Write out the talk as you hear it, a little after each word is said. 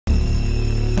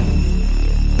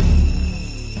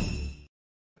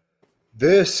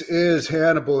This is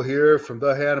Hannibal here from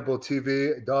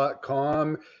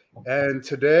thehannibaltv.com. And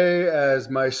today, as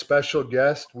my special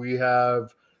guest, we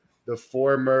have the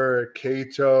former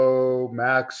Kato,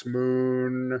 Max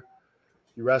Moon.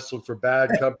 He wrestled for Bad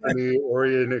Company,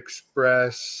 Orient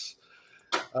Express.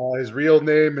 His real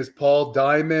name is Paul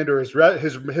Diamond, or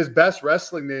his best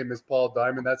wrestling name is Paul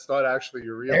Diamond. That's not actually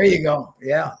your real name. There you go.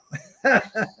 Yeah.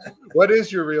 What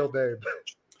is your real name?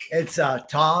 It's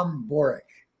Tom Boric.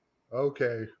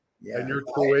 Okay. Yeah. And you're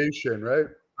Croatian, right?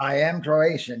 I am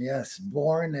Croatian, yes.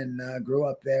 Born and grew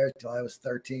up there till I was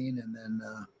 13, and then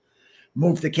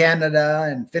moved to Canada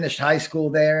and finished high school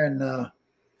there, and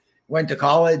went to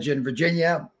college in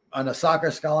Virginia on a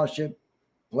soccer scholarship.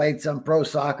 Played some pro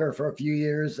soccer for a few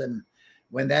years, and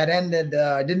when that ended,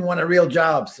 I didn't want a real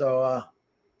job, so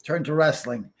turned to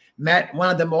wrestling. Met one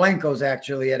of the Malenkos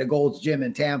actually at a Gold's Gym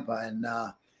in Tampa, and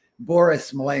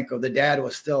Boris Malenko, the dad,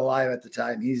 was still alive at the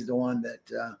time. He's the one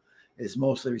that is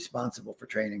mostly responsible for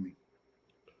training me.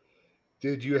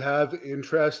 Did you have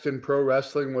interest in pro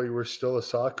wrestling while you were still a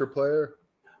soccer player?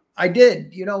 I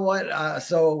did. You know what?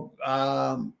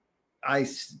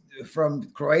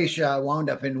 From Croatia, I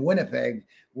wound up in Winnipeg,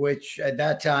 which at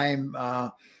that time,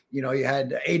 you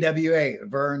had AWA,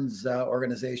 Vern's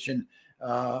organization,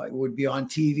 would be on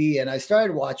TV. And I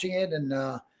started watching it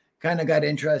and kind of got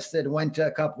interested, went to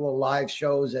a couple of live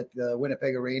shows at the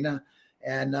Winnipeg Arena.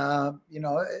 And,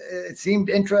 it seemed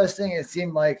interesting. It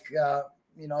seemed like,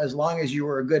 as long as you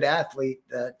were a good athlete,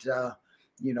 that,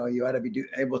 you ought to be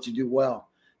able to do well.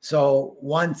 So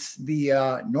once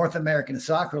the North American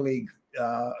Soccer League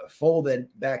folded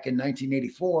back in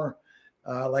 1984,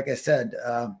 like I said,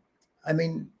 I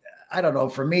don't know.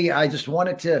 For me, I just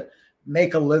wanted to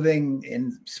make a living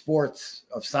in sports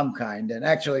of some kind. And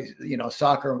actually,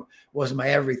 soccer was my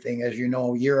everything. As you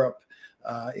know, Europe,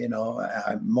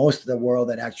 most of the world,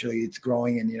 and actually it's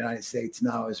growing in the United States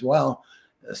now as well.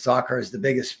 Soccer is the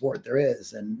biggest sport there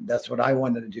is. And that's what I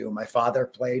wanted to do. My father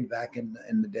played back in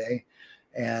the day.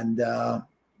 And, but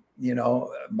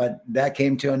that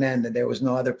came to an end, that there was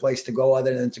no other place to go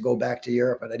other than to go back to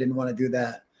Europe. And I didn't want to do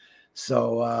that.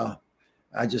 So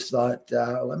I just thought,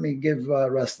 let me give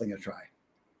wrestling a try.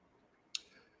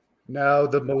 Now,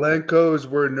 the Malenkos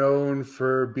were known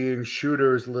for being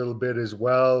shooters a little bit as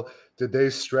well. Did they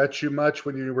stretch you much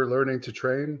when you were learning to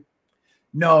train?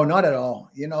 No, not at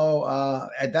all.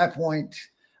 At that point,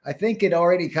 I think it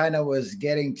already kind of was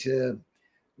getting to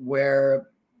where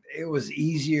it was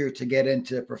easier to get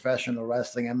into professional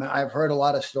wrestling. I've heard a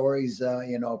lot of stories,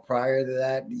 prior to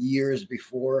that, years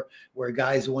before, where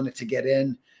guys wanted to get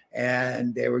in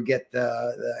and they would get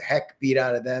the heck beat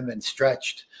out of them and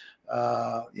stretched.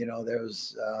 There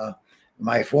was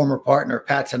my former partner,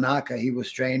 Pat Tanaka. He was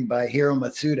trained by Hiro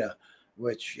Matsuda,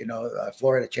 which,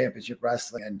 Florida Championship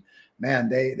Wrestling. And man,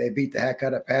 they beat the heck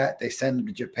out of Pat. They sent him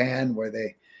to Japan where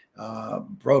they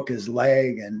broke his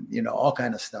leg and, all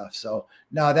kind of stuff. So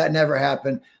no, that never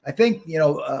happened. I think,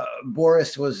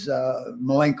 Boris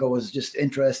Malenko was just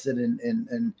interested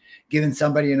in giving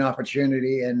somebody an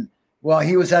opportunity. And well,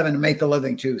 he was having to make a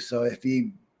living too. So if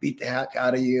he beat the heck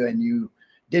out of you and you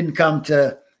didn't come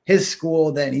to his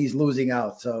school, then he's losing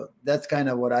out. So that's kind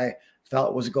of what I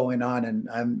felt was going on. And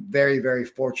I'm very, very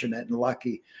fortunate and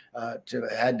lucky to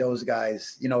have had those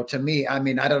guys. To me, I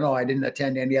don't know, I didn't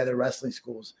attend any other wrestling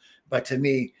schools, but to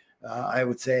me, I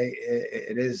would say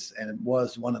it is and it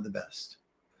was one of the best.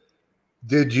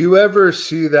 Did you ever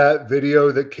see that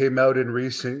video that came out in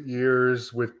recent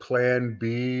years with Plan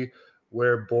B,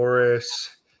 where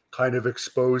Boris kind of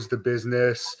exposed the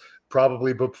business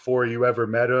probably before you ever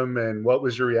met him? And what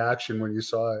was your reaction when you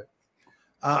saw it?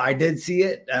 I did see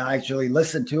it. I actually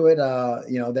listened to it.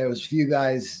 There was a few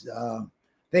guys, I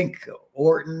think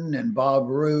Orton and Bob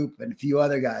Roop and a few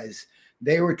other guys.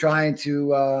 They were trying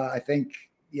to,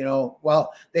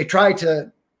 they tried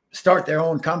to start their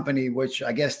own company, which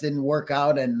I guess didn't work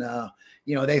out. And,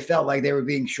 they felt like they were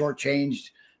being shortchanged.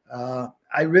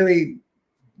 I really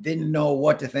didn't know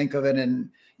what to think of it. And,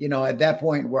 at that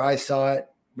point where I saw it,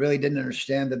 really didn't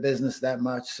understand the business that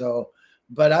much. So,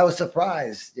 but I was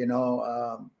surprised,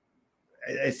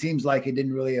 it seems like it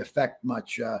didn't really affect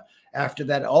much after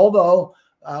that. Although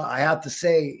I have to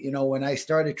say, when I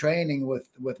started training with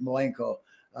Malenko,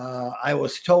 I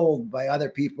was told by other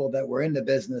people that were in the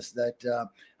business that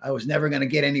I was never going to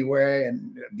get anywhere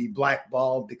and be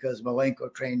blackballed because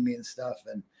Malenko trained me and stuff.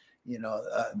 And,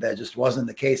 that just wasn't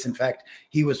the case. In fact,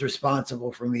 he was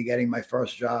responsible for me getting my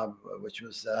first job, which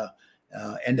was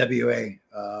NWA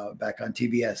back on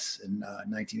TBS in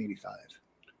 1985.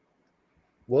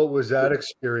 What was that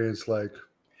experience like?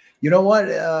 You know what?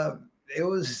 It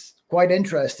was quite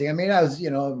interesting. I mean, I was,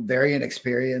 very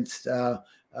inexperienced.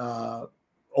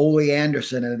 Ole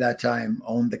Anderson at that time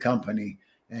owned the company,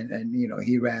 and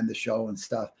he ran the show and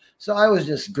stuff. So I was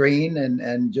just green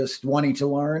and just wanting to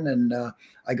learn, and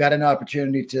I got an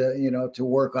opportunity to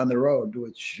work on the road,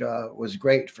 which was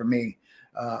great for me.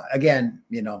 Again,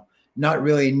 not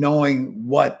really knowing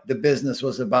what the business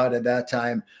was about at that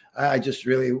time. I just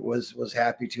really was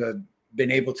happy to have been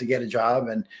able to get a job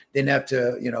and didn't have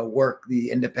to, work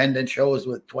the independent shows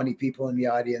with 20 people in the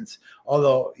audience.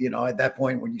 Although, at that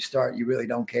point when you start, you really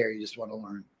don't care. You just want to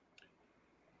learn.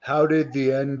 How did the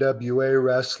NWA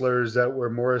wrestlers that were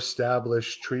more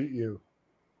established treat you?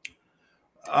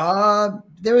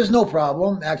 There was no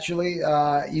problem, actually.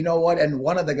 You know what? And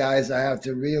one of the guys I have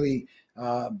to really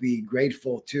be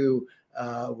grateful to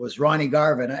was Ronnie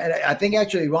Garvin. And I think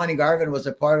actually Ronnie Garvin was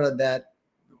a part of that.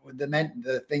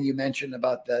 The thing you mentioned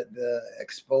about the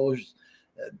expose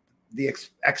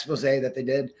that they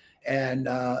did, and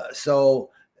so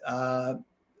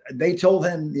they told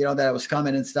him that I was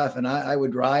coming and stuff, and I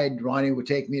would ride. Ronnie would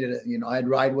take me to I'd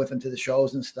ride with him to the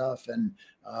shows and stuff, and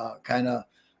kind of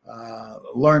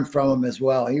learn from him as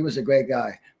well. He was a great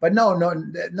guy, but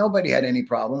nobody had any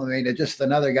problem. I mean, just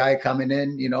another guy coming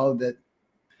in, that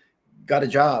got a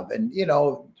job, and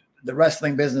the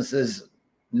wrestling business is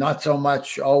not so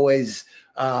much always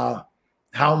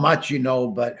how much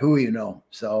but who you know.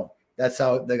 So that's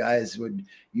how the guys would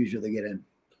usually get in.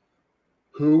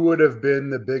 Who would have been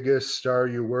the biggest star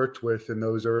you worked with in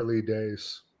those early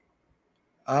days?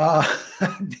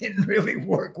 Didn't really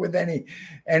work with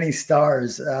any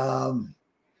stars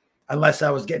unless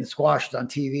I was getting squashed on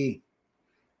TV.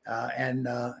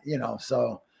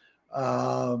 So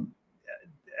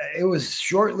it was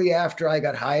shortly after I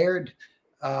got hired.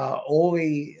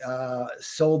 Ole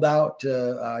sold out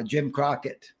to Jim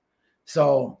Crockett.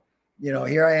 So,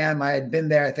 here I am. I had been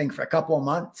there, I think, for a couple of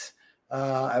months.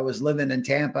 I was living in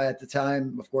Tampa at the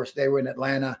time. Of course, they were in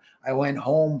Atlanta. I went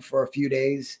home for a few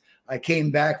days. I came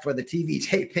back for the TV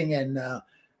taping, and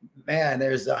man,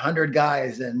 there's 100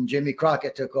 guys, and Jimmy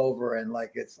Crockett took over, and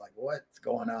it's like, what's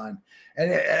going on?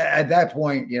 And at that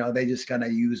point, they just kind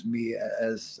of used me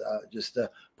as just to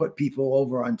put people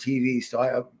over on TV. So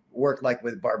I worked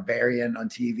with Barbarian on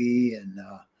TV, and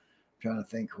trying to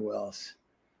think who else.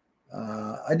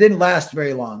 I didn't last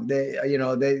very long.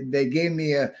 They gave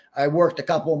me I worked a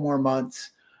couple more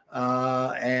months,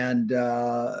 and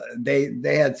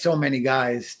they had so many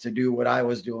guys to do what I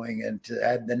was doing and to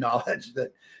add the knowledge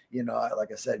that,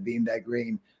 like I said, being that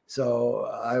green. So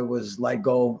I was let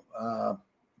go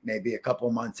maybe a couple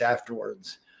of months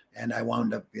afterwards, and I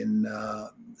wound up in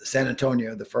San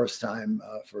Antonio the first time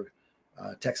for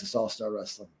Texas All-Star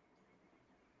Wrestling.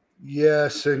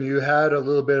 Yes, and you had a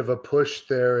little bit of a push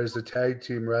there as a tag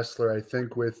team wrestler, I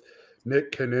think, with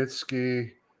Nick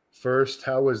Kanitsky first.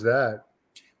 How was that?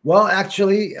 Well,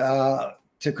 actually,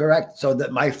 to correct, so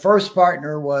that my first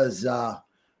partner was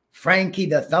Frankie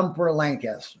the Thumper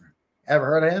Lancaster. Ever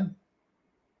heard of him?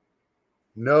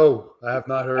 No, I have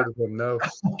not heard of him. No.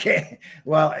 Okay.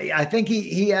 Well, I think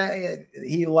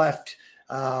he left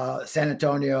San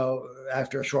Antonio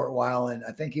after a short while, and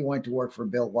I think he went to work for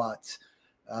Bill Watts.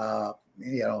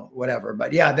 Whatever.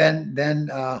 But yeah, then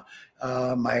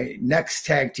my next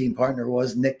tag team partner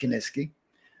was Nick Kanitsky.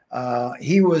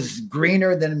 He was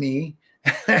greener than me,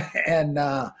 and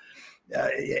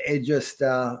it just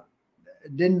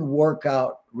didn't work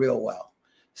out real well.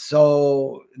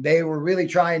 So they were really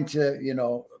trying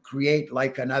to, create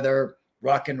like another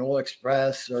Rock and Roll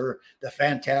Express or the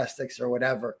Fantastics or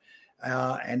whatever.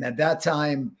 And at that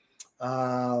time,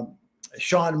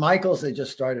 Shawn Michaels had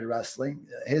just started wrestling.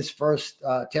 His first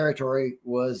territory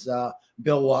was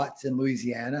Bill Watts in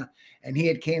Louisiana, and he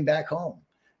had came back home.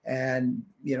 And,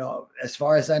 as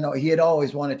far as I know, he had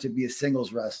always wanted to be a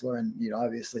singles wrestler. And,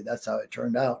 obviously that's how it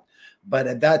turned out. But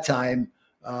at that time,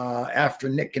 after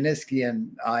Nick Kanitsky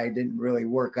and I didn't really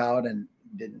work out and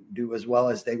didn't do as well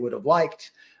as they would have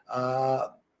liked,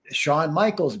 Shawn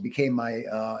Michaels became my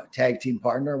tag team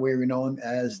partner. We were known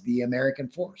as the American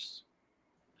Force.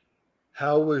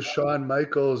 How was Shawn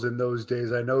Michaels in those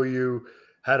days? I know you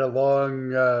had a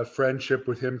long friendship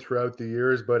with him throughout the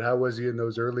years, but how was he in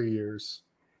those early years?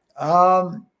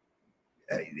 I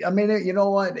mean, you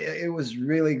know what? It was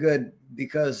really good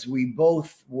because we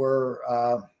both were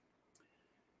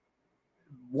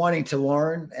wanting to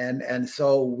learn. And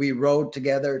so we rode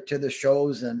together to the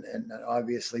shows and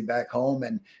obviously back home.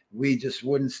 And we just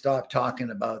wouldn't stop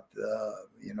talking about,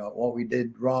 what we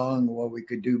did wrong, what we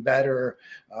could do better,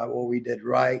 what we did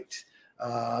right.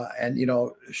 And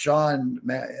Shawn,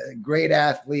 great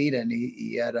athlete, and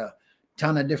he had a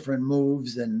ton of different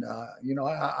moves, and you know,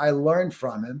 I learned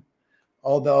from him.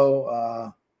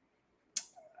 Although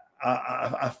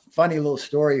a funny little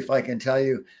story, if I can tell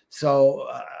you. So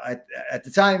at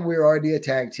the time, we were already a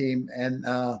tag team, and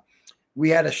we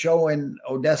had a show in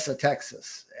Odessa,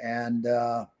 Texas, and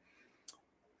I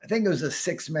think it was a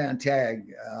 6-man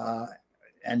tag,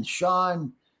 and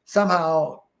Sean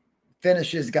somehow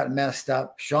finishes got messed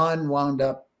up. Sean wound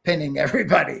up pinning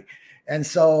everybody. And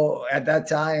so at that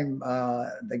time,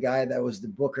 the guy that was the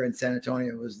booker in San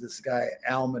Antonio was this guy,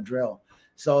 Al Madrill.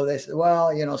 So they said,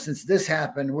 well, you know, since this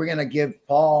happened, we're going to give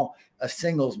Paul a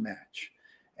singles match.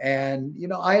 And, you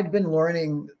know, I had been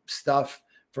learning stuff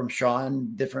from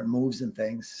Sean, different moves and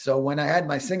things. So when I had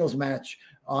my singles match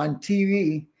on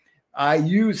TV, I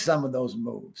used some of those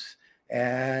moves.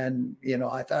 And, you know,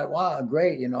 I thought, wow,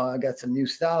 great. You know, I got some new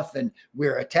stuff, and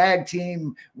we're a tag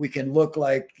team. We can look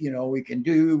like, you know, we can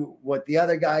do what the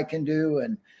other guy can do.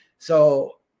 And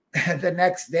so the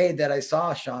next day that I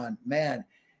saw Sean, man,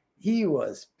 he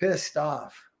was pissed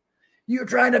off. You're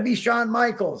trying to be Shawn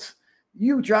Michaels.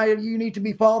 You need to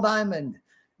be Paul Diamond,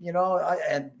 you know.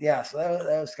 And yeah, so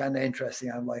that was kind of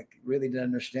interesting. I'm like, really didn't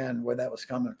understand where that was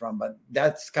coming from, but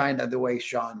that's kind of the way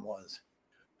Sean was.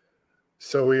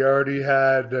 So he already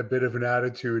had a bit of an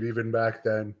attitude even back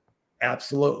then.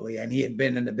 Absolutely. And he had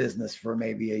been in the business for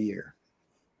maybe a year.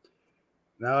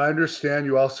 Now, I understand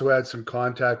you also had some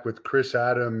contact with Chris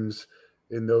Adams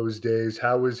in those days.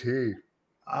 How was he?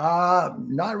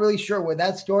 Not really sure where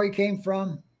that story came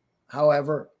from.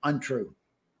 However, untrue.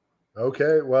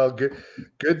 Okay. Well, good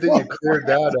that you cleared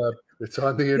that up. It's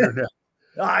on the internet.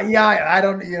 Yeah, I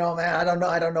don't, you know, man,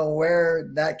 I don't know where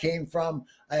that came from.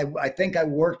 I think I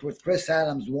worked with Chris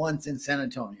Adams once in San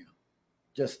Antonio,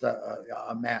 just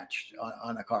a match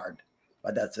on a card,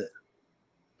 but that's it.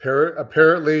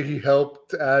 Apparently, he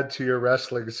helped add to your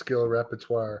wrestling skill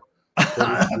repertoire.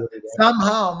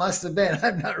 Somehow, must have been.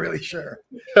 I'm not really sure.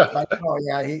 But, oh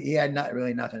yeah, he had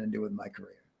nothing to do with my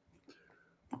career.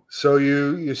 So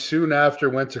you soon after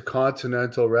went to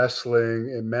Continental Wrestling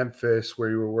in Memphis, where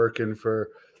you were working for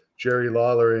Jerry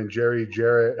Lawler and Jerry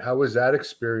Jarrett. How was that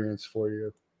experience for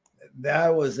you?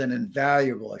 That was an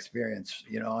invaluable experience.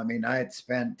 You know, I mean, I had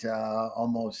spent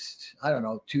almost, I don't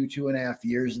know, 2.5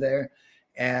 years there,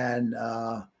 and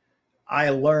I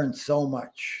learned so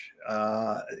much.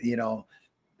 You know,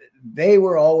 they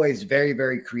were always very,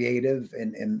 very creative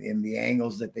in the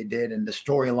angles that they did and the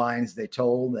storylines they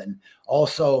told, and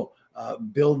also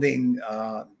building,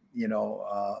 you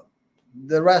know,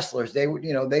 the wrestlers. They would,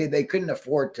 you know, they couldn't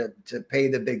afford to pay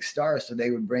the big stars, so they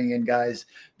would bring in guys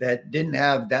that didn't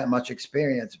have that much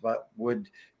experience, but would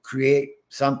create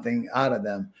something out of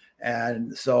them.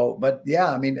 And so, but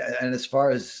yeah, I mean, and as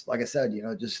far as, like I said, you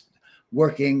know, just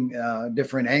working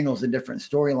different angles and different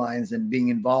storylines and being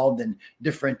involved in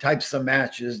different types of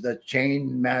matches, the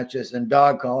chain matches and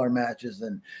dog collar matches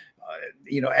and,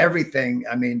 you know, everything.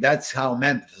 I mean, that's how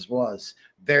Memphis was.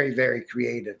 Very, very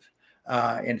creative.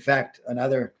 In fact,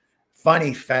 another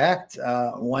funny fact,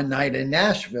 one night in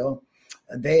Nashville,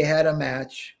 they had a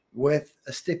match with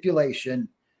a stipulation: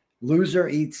 loser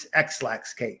eats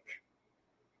X-Lax cake.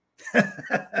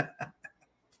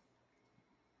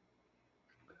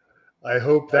 I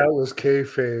hope that was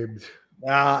kayfabed.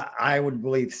 I would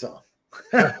believe so.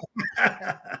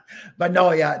 But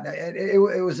no, yeah,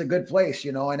 it was a good place,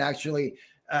 you know. And actually,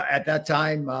 at that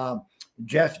time,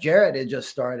 Jeff Jarrett had just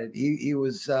started. He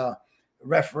was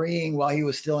refereeing while he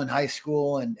was still in high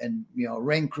school, and you know,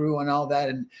 ring crew and all that.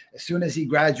 And as soon as he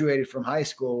graduated from high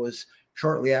school was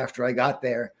shortly after I got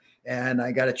there, and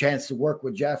I got a chance to work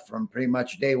with Jeff from pretty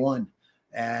much day one.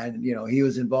 And you know, he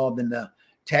was involved in the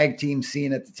tag team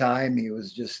scene at the time. He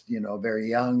was just, you know, very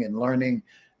young and learning,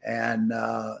 and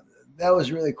that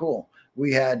was really cool.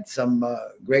 We had some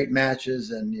great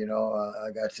matches, and you know, I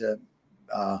got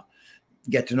to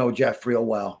get to know Jeff real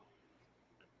well.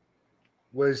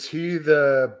 Was he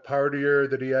the partier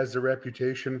that he has the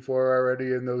reputation for already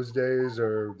in those days,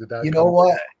 or did that? You know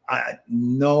what?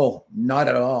 No, not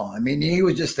at all. I mean, he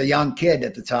was just a young kid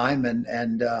at the time,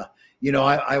 and you know,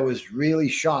 I was really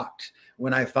shocked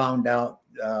when I found out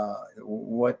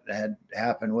what had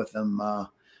happened with him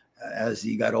as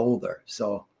he got older.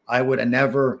 So I would have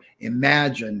never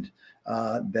imagined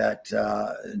that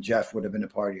Jeff would have been a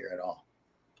partier at all.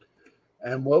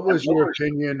 And what was your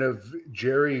opinion of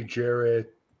Jerry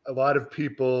Jarrett? A lot of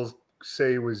people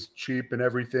say he was cheap and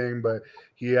everything, but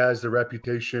he has the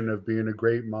reputation of being a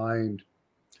great mind.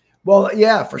 Well,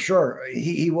 yeah, for sure.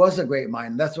 He was a great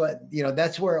mind. That's what, you know,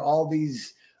 that's where all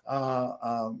these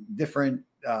different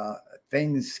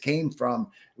things came from,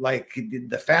 like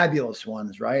the fabulous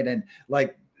ones, right? And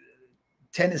like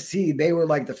Tennessee, they were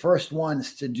like the first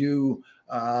ones to do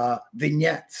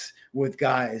vignettes with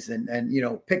guys and you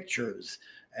know, pictures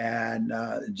and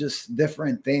just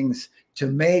different things to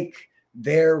make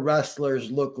their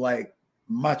wrestlers look like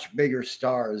much bigger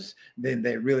stars than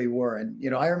they really were. And, you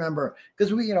know, I remember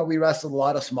because we, you know, we wrestled a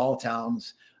lot of small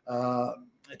towns.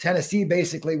 Tennessee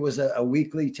basically was a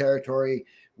weekly territory,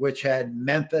 which had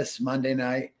Memphis Monday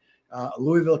night,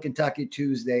 Louisville, Kentucky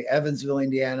Tuesday, Evansville,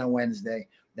 Indiana Wednesday.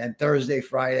 Then Thursday,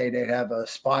 Friday, they'd have a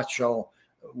spot show,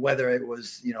 whether it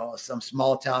was, you know, some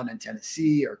small town in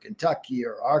Tennessee or Kentucky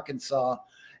or Arkansas.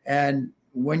 And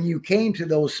when you came to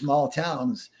those small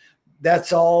towns,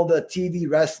 that's all the TV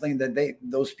wrestling that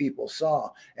those people saw.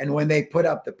 And when they put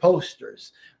up the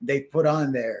posters, they put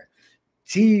on there,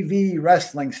 TV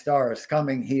wrestling stars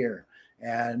coming here.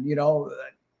 And, you know,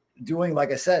 doing,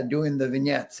 like I said, doing the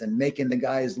vignettes and making the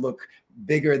guys look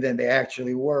bigger than they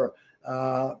actually were.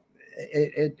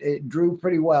 It drew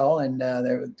pretty well, and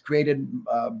they created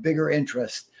bigger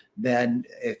interest than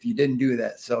if you didn't do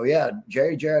that. So yeah,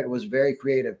 Jerry Jarrett was very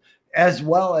creative, as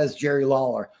well as Jerry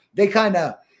Lawler. They kind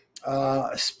of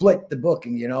split the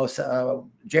booking, you know. So,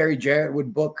 Jerry Jarrett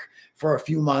would book for a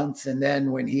few months, and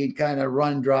then when he'd kind of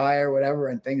run dry or whatever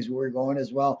and things were going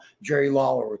as well, Jerry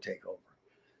Lawler would take over.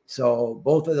 So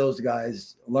both of those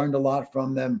guys, learned a lot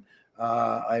from them.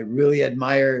 I really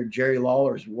admire Jerry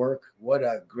Lawler's work. What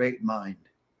a great mind.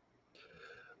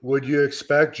 Would you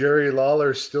expect Jerry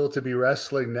Lawler still to be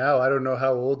wrestling now? I don't know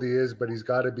how old he is, but he's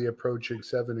got to be approaching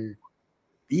 70.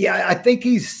 Yeah, I think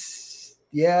he's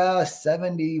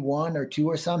 71 or 2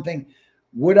 or something.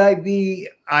 Would I be?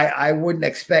 I wouldn't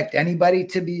expect anybody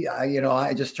to be. You know,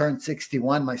 I just turned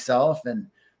 61 myself, and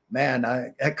man,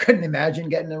 I couldn't imagine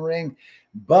getting in the ring.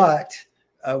 But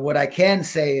what I can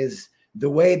say is the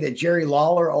way that Jerry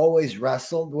Lawler always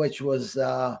wrestled, which was,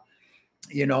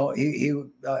 you know, he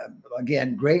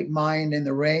again, great mind in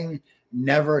the ring,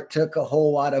 never took a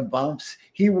whole lot of bumps.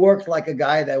 He worked like a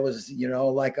guy that was, you know,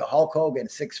 like a Hulk Hogan,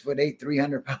 6'8",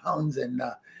 300 pounds. And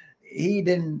he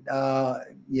didn't,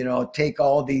 you know, take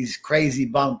all these crazy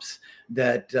bumps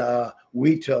that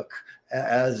we took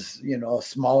as, you know,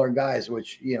 smaller guys,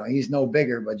 which, you know, he's no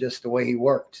bigger, but just the way he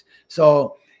worked.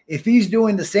 So if he's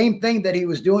doing the same thing that he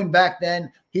was doing back then,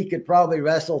 he could probably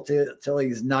wrestle till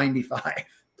he's 95.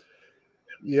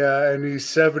 Yeah, and he's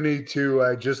 72.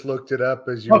 I just looked it up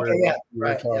as you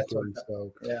were talking.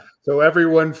 So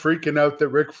everyone freaking out that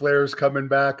Ric Flair's coming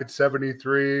back at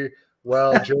 73.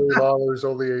 Well, Jerry Lawler's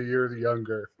only a year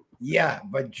younger. Yeah,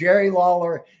 but Jerry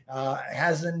Lawler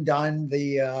hasn't done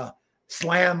the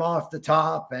slam off the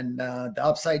top and the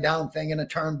upside down thing in a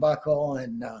turnbuckle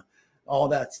and all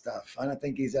that stuff. I don't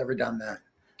think he's ever done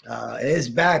that. His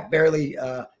back barely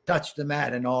touched the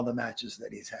mat in all the matches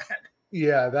that he's had.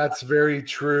 Yeah, that's very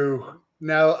true.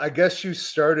 Now, I guess you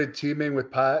started teaming with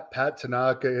Pat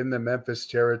Tanaka in the Memphis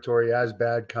territory as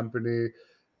Bad Company.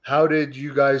 How did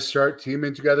you guys start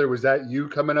teaming together? Was that you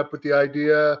coming up with the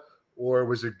idea, or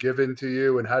was it given to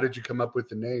you? And how did you come up with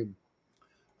the name?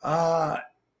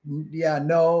 Yeah,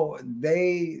 no,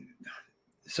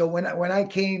 so when I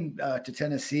came to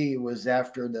Tennessee, it was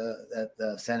after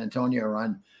the San Antonio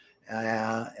run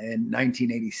in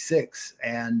 1986,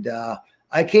 and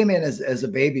I came in as a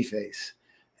babyface,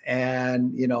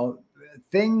 and you know,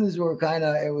 things were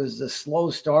it was a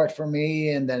slow start for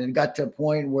me, and then it got to a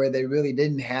point where they really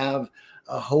didn't have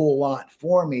a whole lot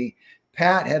for me.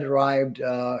 Pat had arrived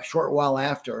a short while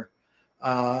after,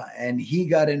 and he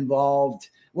got involved.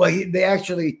 Well, they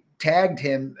actually tagged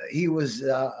him. He was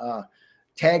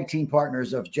tag team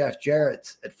partners of Jeff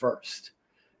Jarrett's at first.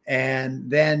 And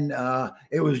then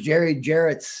it was Jerry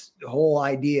Jarrett's whole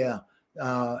idea,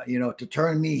 you know, to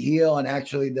turn me heel. And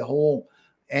actually the whole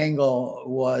angle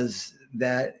was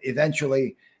that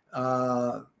eventually,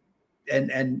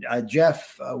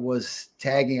 Jeff was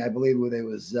tagging, I believe it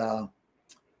was,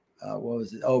 what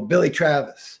was it? Oh, Billy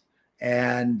Travis.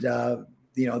 And,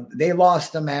 you know, they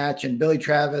lost the match and Billy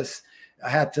Travis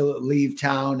had to leave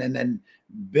town. And then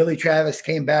Billy Travis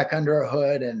came back under a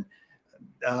hood, and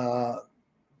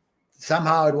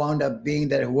somehow it wound up being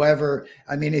that whoever,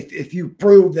 I mean, if you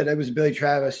proved that it was Billy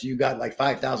Travis, you got like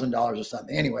 $5,000 or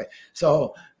something. Anyway,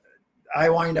 so I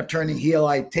wind up turning heel.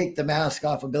 I take the mask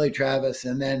off of Billy Travis,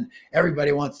 and then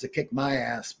everybody wants to kick my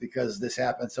ass because this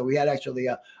happened. So we had actually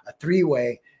a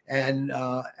three-way. And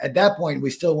at that point,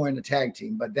 we still weren't a tag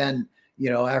team. But then, you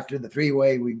know, after the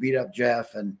three-way, we beat up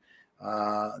Jeff, and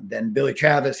then Billy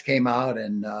Travis came out,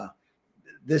 and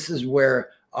this is where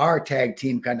our tag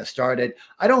team kind of started.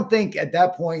 I don't think at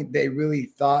that point they really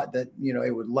thought that, you know,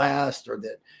 it would last or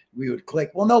that we would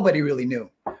click. Well, nobody really knew.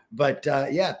 But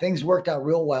yeah, things worked out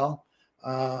real well.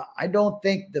 I don't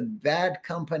think the Bad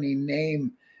Company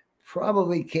name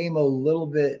probably came a little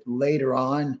bit later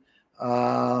on.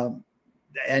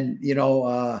 And, you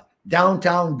know,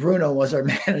 Downtown Bruno was our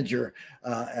manager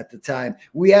at the time.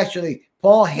 We actually,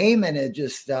 Paul Heyman had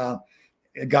just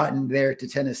gotten there to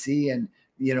Tennessee, and,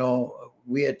 you know,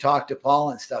 we had talked to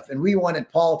Paul and stuff, and we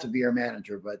wanted Paul to be our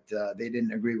manager, but they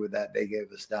didn't agree with that. They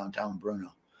gave us Downtown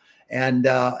Bruno. And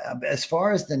as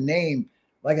far as the name,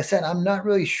 like I said, I'm not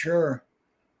really sure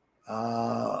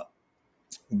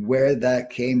where that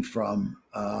came from.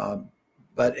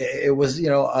 But it was, you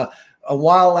know, a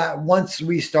while once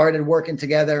we started working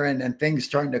together and things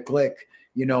started to click,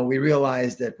 you know, we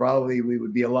realized that probably we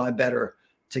would be a lot better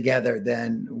together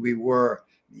than we were,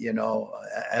 you know,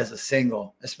 as a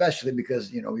single, especially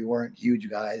because, you know, we weren't huge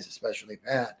guys, especially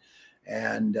Pat.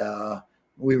 And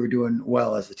we were doing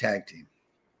well as a tag team.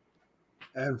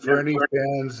 And for any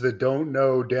fans that don't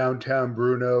know, Downtown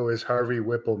Bruno is Harvey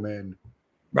Whippleman.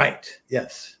 Right.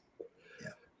 Yes.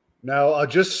 Yeah. Now, I'll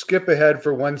just skip ahead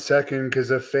for 1 second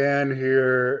because a fan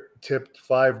here tipped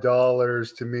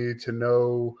 $5 to me to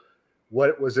know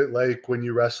what was it like when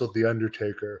you wrestled The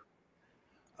Undertaker.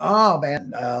 Oh,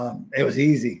 man. It was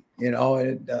easy. You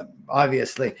know,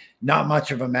 obviously not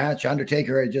much of a match.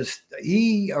 Undertaker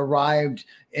he arrived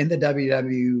in the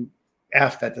WWF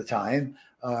at the time,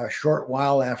 a short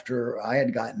while after I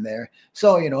had gotten there.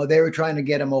 So, you know, they were trying to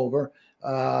get him over.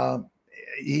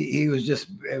 He was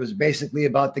it was basically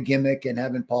about the gimmick and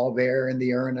having Paul Bear in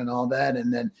the urn and all that.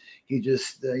 And then he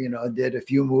just, you know, did a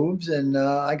few moves, and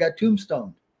I got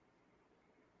tombstoned.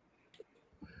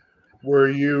 Were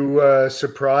you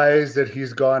surprised that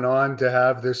he's gone on to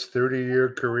have this 30-year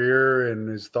career and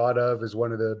is thought of as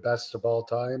one of the best of all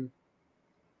time?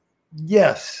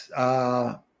 Yes,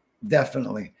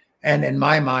 definitely. And in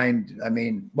my mind, I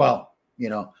mean, well, you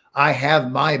know, I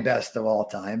have my best of all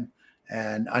time,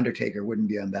 and Undertaker wouldn't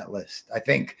be on that list. I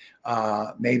think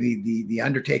maybe the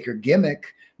Undertaker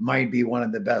gimmick might be one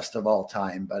of the best of all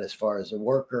time, but as far as a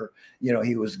worker, you know,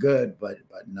 he was good, but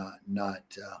not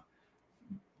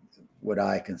what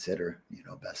I consider, you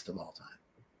know, best of all time.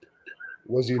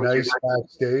 Was he nice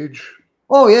backstage?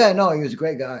 Oh yeah, no, he was a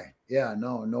great guy. Yeah,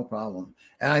 no problem.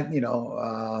 And you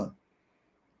know,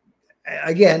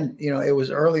 again, you know, it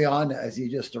was early on as he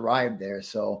just arrived there,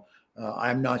 so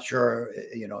I'm not sure.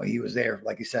 You know, he was there,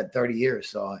 like you said, 30 years.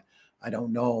 So I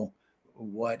don't know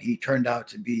what he turned out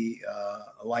to be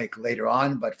like later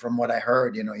on. But from what I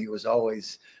heard, you know, he was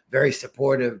always very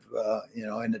supportive, you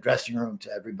know, in the dressing room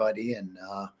to everybody, and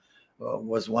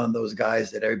was one of those guys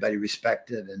that everybody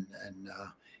respected, and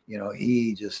you know,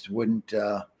 he just wouldn't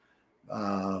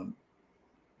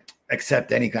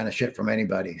accept any kind of shit from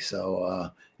anybody.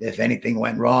 So if anything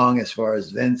went wrong as far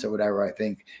as Vince or whatever, I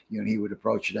think, you know, he would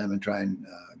approach them and try and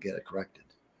get it corrected.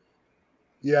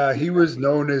 Yeah, he was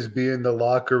known as being the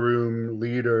locker room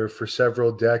leader for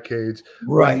several decades.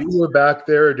 Right. When you were back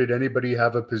there, did anybody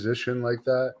have a position like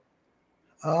that?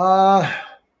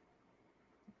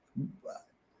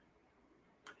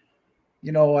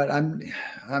 You know what? I'm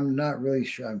not really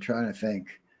sure. I'm trying to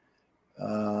think.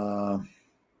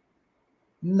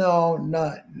 No,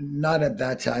 not at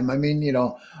that time. I mean, you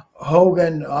know,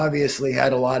 Hogan obviously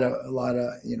had a lot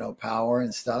of you know, power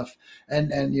and stuff,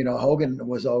 and you know, Hogan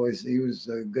was he was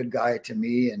a good guy to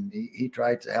me, and he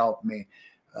tried to help me,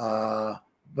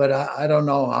 but I don't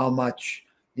know how much.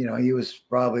 You know, he was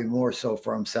probably more so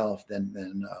for himself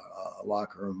than a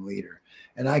locker room leader,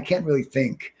 and I can't really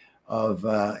think of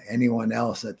anyone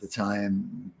else at the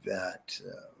time that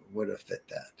would have fit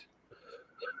that.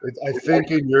 I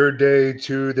think in your day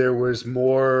too, there was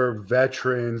more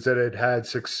veterans that had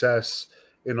success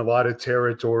in a lot of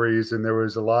territories, and there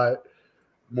was a lot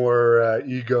more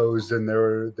egos than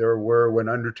there were when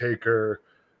Undertaker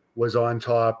was on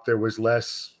top. There was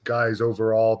less guys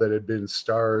overall that had been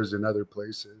stars in other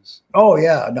places. Oh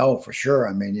yeah, no, for sure.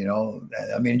 I mean, you know,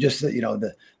 just, you know,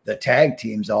 the tag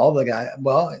teams, all the guys.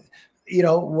 Well, you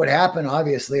know, what happened,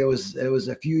 obviously, it was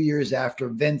a few years after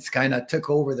Vince kind of took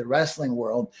over the wrestling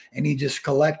world, and he just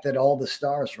collected all the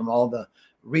stars from all the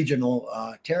regional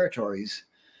territories.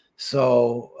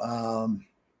 So,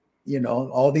 you know,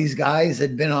 all these guys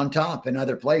had been on top in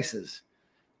other places,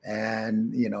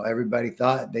 and, you know, everybody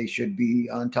thought they should be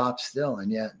on top still. And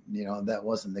yet, you know, that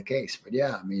wasn't the case. But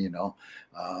yeah, I mean, you know,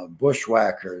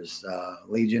 Bushwhackers,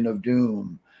 Legion of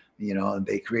Doom, you know,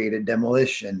 they created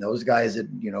Demolition. Those guys that,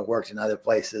 you know, worked in other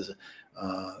places,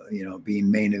 you know, being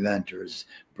main eventers,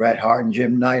 Bret Hart and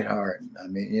Jim Neidhart. I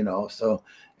mean, you know, so,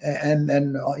 and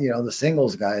you know, the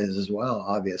singles guys as well,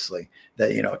 obviously,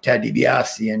 that, you know, Ted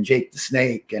DiBiase and Jake the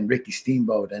Snake and Ricky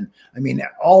Steamboat. And I mean,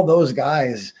 all those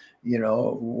guys,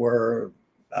 were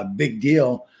a big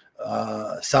deal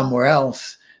somewhere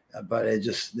else, but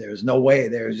there's no way,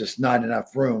 there's just not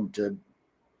enough room to,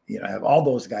 have all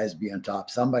those guys be on top.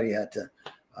 Somebody had to,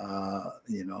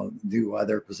 do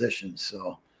other positions.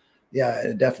 So yeah,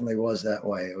 it definitely was that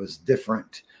way. It was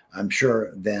different, I'm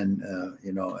sure, than,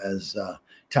 as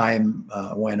time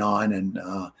went on and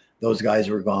those guys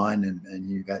were gone and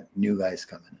you got new guys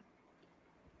coming in.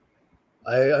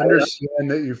 I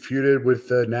understand that you feuded with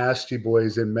the Nasty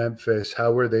Boys in Memphis.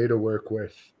 How were they to work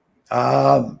with?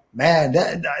 Man,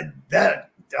 that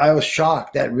I was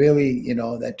shocked. That really,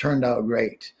 that turned out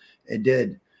great. It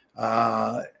did.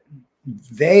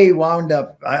 They wound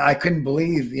up, I couldn't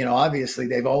believe, obviously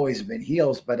they've always been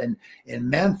heels, but in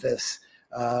Memphis,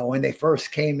 when they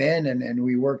first came in and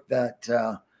we worked that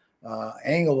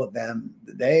angle with them,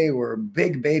 they were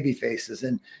big baby faces.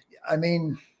 And I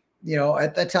mean,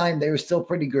 at that time they were still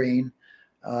pretty green.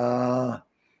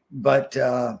 But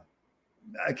I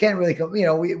can't really come,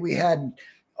 we had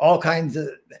all kinds of,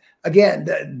 again,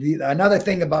 another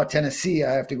thing about Tennessee,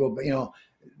 I have to go,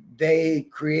 they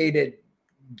created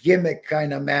gimmick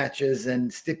kind of matches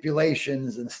and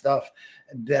stipulations and stuff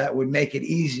that would make it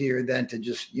easier than to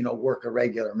just, work a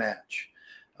regular match.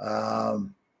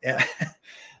 Yeah,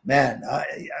 man,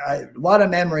 a lot of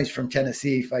memories from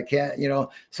Tennessee. If I can't,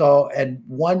 so at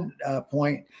one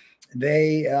point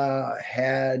they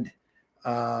had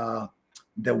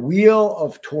the Wheel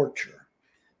of Torture.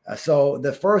 So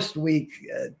the first week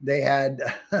they had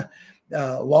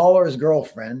Lawler's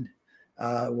girlfriend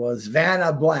was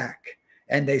Vanna Black,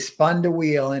 and they spun the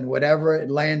wheel, and whatever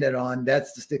it landed on,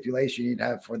 that's the stipulation you'd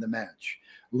have for the match.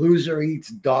 Loser eats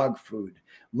dog food.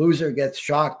 Loser gets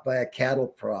shocked by a cattle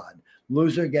prod.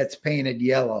 Loser gets painted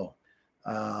yellow.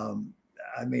 I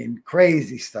mean,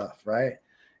 crazy stuff, right?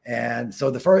 And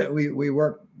so the first, we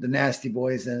worked the Nasty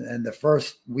Boys, and the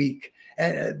first week,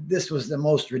 and this was the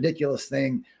most ridiculous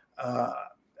thing.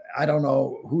 I don't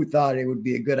know who thought it would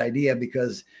be a good idea,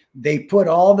 because they put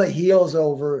all the heels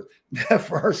over the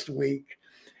first week,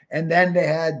 and then they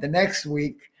had the next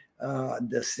week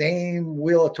the same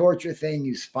Wheel of Torture thing.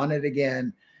 You spun it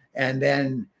again, and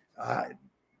then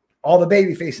all the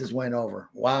baby faces went over.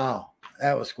 Wow,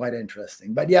 that was quite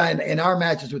interesting. But yeah, in our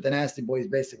matches with the Nasty Boys,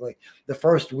 basically the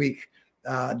first week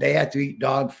they had to eat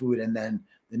dog food, and then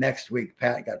the next week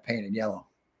Pat got painted yellow.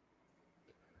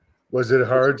 Was it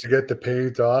hard to get the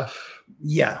paint off?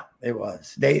 Yeah, it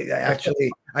was. They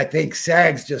actually, I think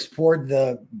Sags just poured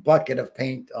the bucket of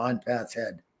paint on Pat's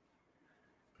head.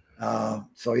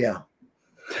 So yeah.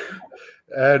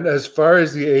 And as far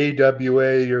as the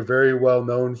AWA, you're very well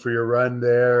known for your run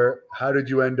there. How did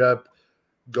you end up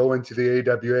going to the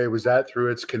AWA? Was that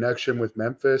through its connection with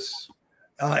Memphis?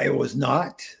 It was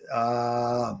not.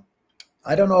 I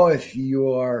don't know if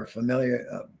you are familiar.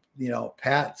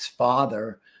 Pat's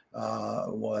father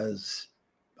was,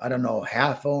 I don't know,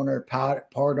 half owner, part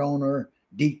owner,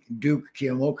 Duke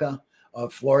Kiyomuka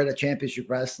of Florida Championship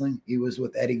Wrestling. He was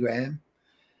with Eddie Graham.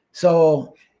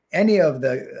 So any of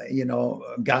the,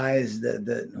 guys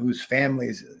that whose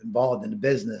families involved in the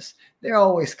business, they're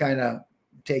always kind of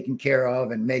taken care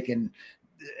of and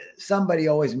somebody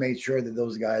always made sure that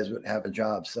those guys would have a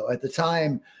job. So at the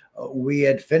time we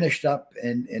had finished up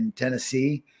in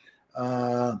Tennessee,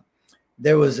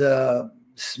 there was a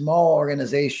small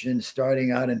organization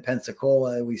starting out in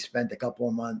Pensacola. We spent a couple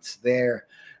of months there.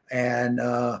 And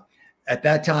at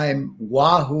that time,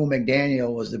 Wahoo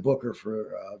McDaniel was the booker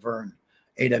for Vern,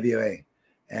 AWA.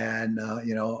 And,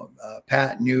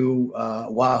 Pat knew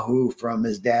Wahoo from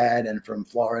his dad and from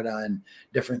Florida and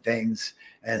different things.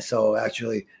 And so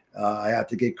actually, I have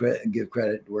to give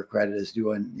credit where credit is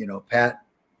due. And, Pat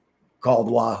called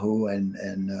Wahoo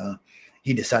and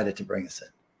he decided to bring us in.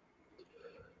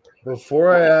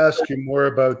 Before I ask you more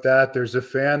about that, there's a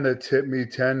fan that tipped me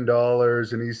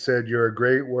 $10, and he said you're a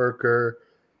great worker.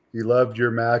 He loved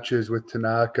your matches with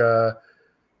Tanaka,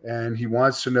 and he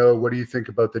wants to know, what do you think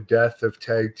about the death of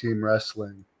tag team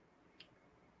wrestling?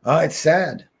 It's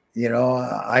sad.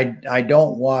 I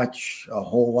don't watch a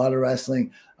whole lot of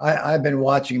wrestling. I've been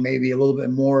watching maybe a little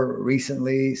bit more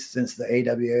recently since the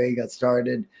AWA got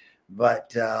started,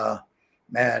 but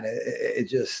man, it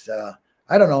just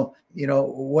I don't know.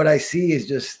 What I see is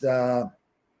just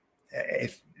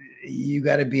if you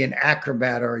got to be an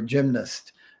acrobat or a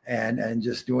gymnast and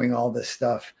just doing all this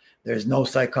stuff. There's no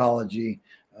psychology,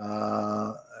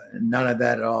 none of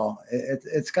that at all.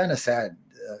 It's kind of sad,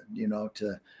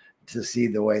 to see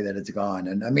the way that it's gone.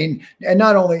 And I mean, and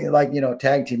not only like,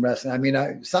 tag team wrestling. I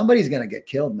mean, somebody's going to get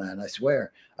killed, man. I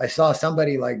swear. I saw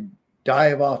somebody like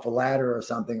dive off a ladder or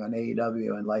something on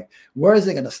AEW, and like, where is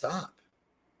it going to stop?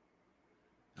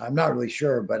 I'm not really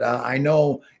sure, but I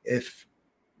know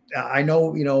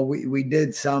we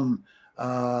did some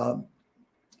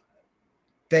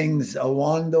things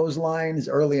along those lines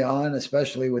early on,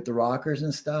 especially with the rockers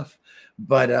and stuff.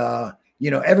 But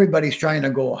everybody's trying to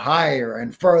go higher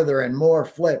and further and more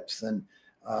flips, and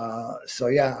so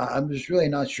yeah, I'm just really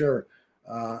not sure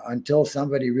until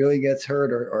somebody really gets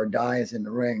hurt or dies in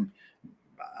the ring.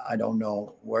 I don't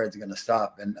know where it's going to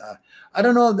stop, and I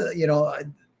don't know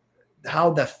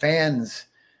how the fans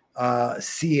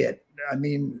see it. I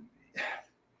mean,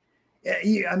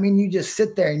 you just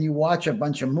sit there and you watch a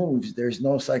bunch of moves. There's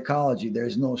no psychology.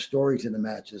 There's no story to the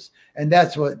matches. And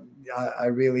that's what I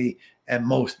really am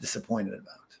most disappointed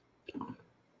about.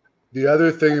 The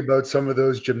other thing about some of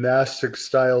those gymnastic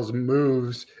styles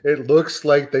moves, it looks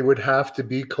like they would have to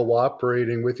be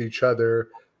cooperating with each other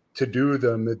to do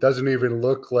them. It doesn't even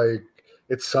look like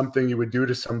it's something you would do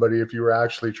to somebody if you were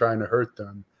actually trying to hurt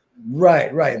them.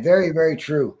 Right. Very, very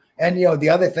true. And, the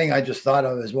other thing I just thought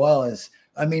of as well is,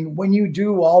 I mean, when you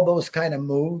do all those kind of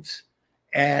moves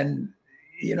and,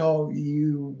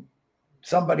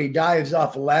 somebody dives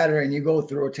off a ladder and you go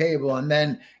through a table, and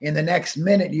then in the next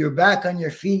minute, you're back on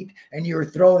your feet and you're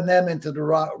throwing them into the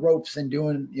ropes and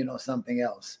doing, something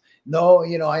else. No,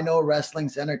 I know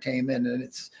wrestling's entertainment and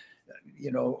it's,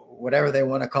 whatever they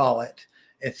want to call it.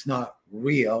 It's not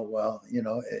real. Well,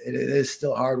 it is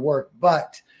still hard work,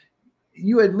 but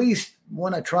you at least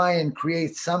want to try and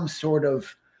create some sort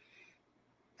of,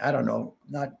 I don't know,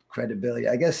 not credibility,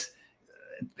 I guess,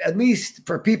 at least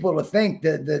for people to think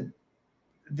that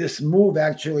this move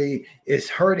actually is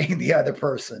hurting the other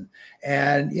person.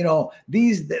 And,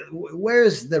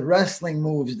 where's the wrestling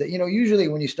moves that, usually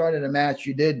when you started a match,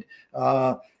 you did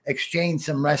exchange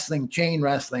some wrestling, chain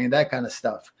wrestling and that kind of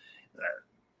stuff.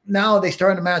 Now they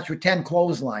start a match with 10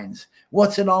 clotheslines.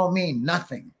 What's it all mean?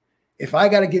 Nothing. If I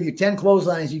got to give you 10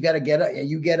 clotheslines, you got to get up,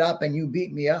 you get up and you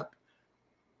beat me up.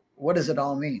 What does it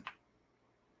all mean?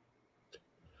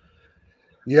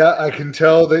 Yeah, I can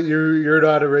tell that you're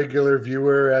not a regular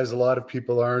viewer, as a lot of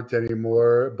people aren't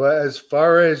anymore. But as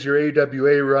far as your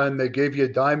AWA run, they gave you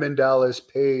Diamond Dallas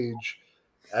Page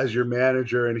as your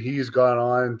manager, and he's gone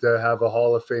on to have a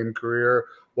Hall of Fame career.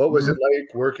 What was it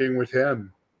like working with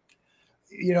him?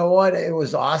 You know what? It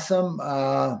was awesome.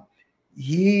 The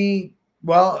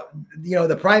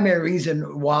primary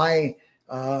reason why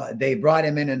they brought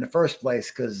him in the first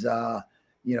place, because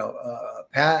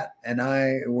Pat and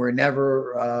I were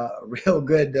never real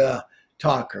good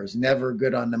talkers, never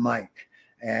good on the mic.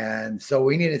 And so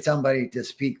we needed somebody to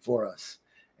speak for us.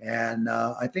 And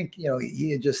I think,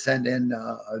 he had just sent in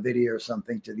a video or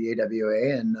something to the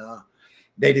AWA, and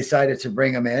they decided to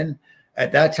bring him in.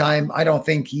 At that time, I don't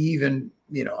think he even,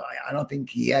 I don't think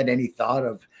he had any thought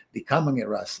of becoming a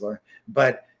wrestler.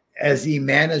 But as he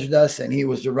managed us and he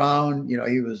was around,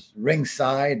 he was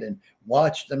ringside and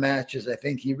watched the matches, I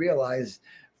think he realized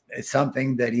it's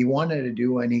something that he wanted to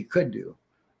do and he could do.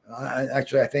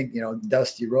 Actually, I think,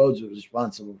 Dusty Rhodes was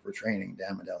responsible for training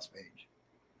Diamond Dallas Page.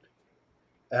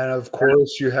 And of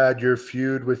course, you had your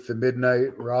feud with the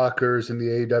Midnight Rockers in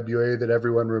the AWA that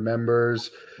everyone remembers.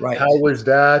 Right. How was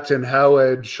that, and how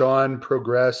had Sean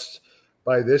progressed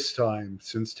by this time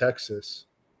since Texas?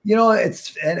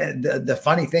 It's the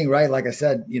funny thing, right? Like I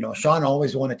said, Sean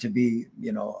always wanted to be,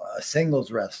 a singles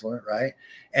wrestler, right?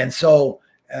 And so,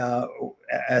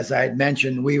 as I had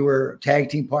mentioned, we were tag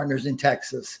team partners in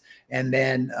Texas. And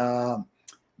then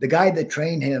the guy that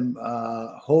trained him,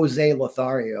 Jose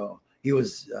Lothario, he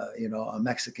was, a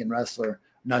Mexican wrestler.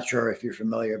 Not sure if you're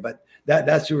familiar, but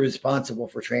that's who was responsible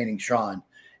for training Sean.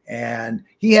 And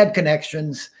he had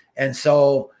connections. And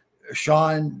so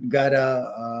Sean got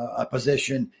a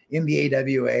position in the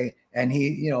AWA, and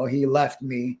he left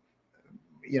me,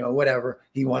 whatever.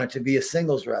 He wanted to be a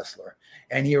singles wrestler,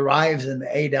 and he arrives in the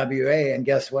AWA, and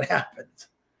guess what happens?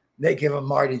 They give him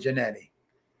Marty Jannetty.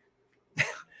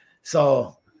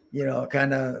 So,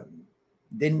 kind of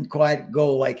didn't quite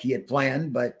go like he had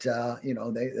planned, but,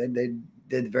 they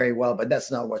did very well, but that's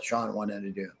not what Sean wanted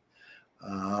to do.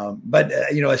 But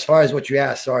as far as what you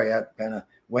asked, sorry, I kind of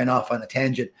went off on a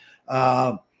tangent.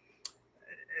 The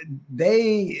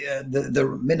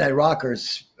Midnight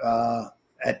Rockers,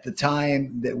 at the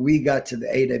time that we got to the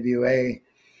AWA,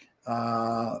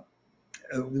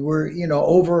 were,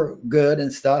 over good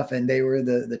and stuff. And they were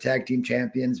the tag team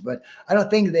champions, but I don't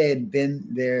think they had been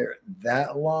there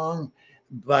that long.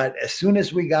 But as soon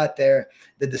as we got there,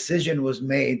 the decision was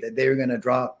made that they were going to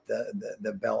drop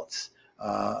the belts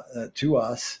to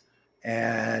us,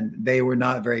 and they were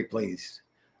not very pleased.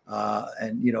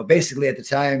 And, basically at the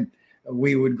time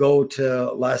we would go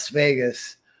to Las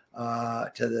Vegas,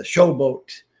 to the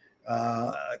Showboat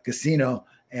casino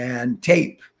and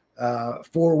tape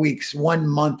 4 weeks, 1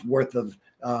 month worth of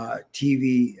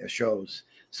TV shows.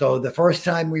 So the first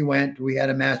time we went, we had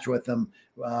a match with them,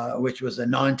 which was a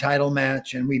non-title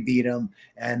match, and we beat them.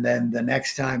 And then the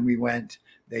next time we went,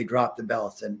 they dropped the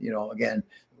belts. And, you know, again,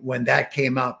 when that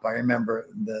came up, I remember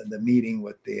the meeting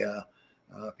with the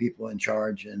people in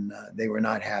charge, and they were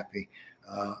not happy.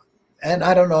 And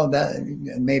I don't know, that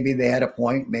maybe they had a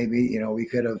point. Maybe, you know, we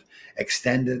could have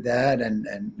extended that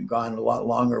and gone a lot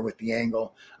longer with the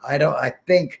angle. I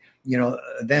think, you know,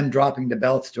 them dropping the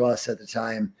belts to us at the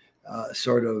time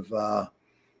sort of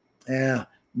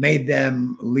made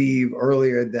them leave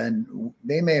earlier than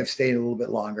they may have stayed a little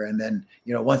bit longer. And then,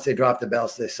 you know, once they dropped the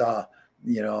belts, they saw,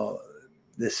 you know,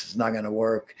 this is not going to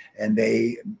work. And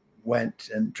they went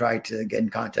and tried to get in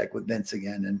contact with Vince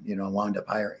again, and, you know, wound up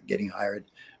getting hired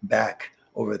back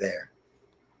over there.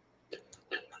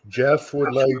 Jeff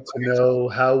would like to know,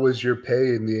 how was your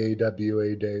pay in the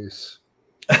AWA days?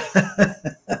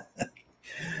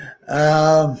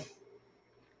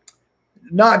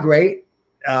 Not great.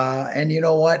 And you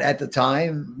know what? At the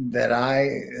time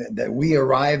that we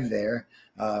arrived there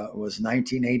was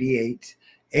 1988.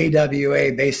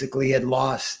 AWA basically had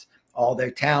lost all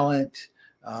their talent,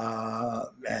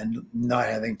 and not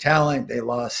having talent, they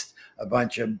lost a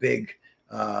bunch of big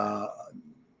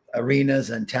arenas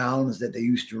and towns that they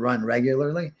used to run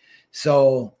regularly.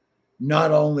 So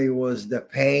not only was the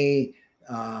pay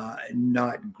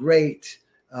not great,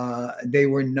 they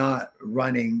were not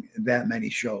running that many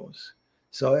shows.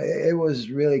 So it was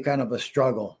really kind of a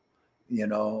struggle. You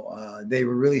know, they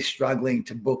were really struggling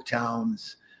to book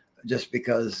towns just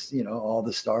because, you know, all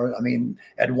the stars. I mean,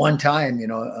 at one time, you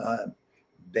know,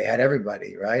 they had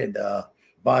everybody, right?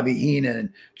 Bobby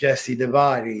Heenan, Jesse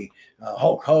DeBody,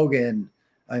 Hulk Hogan.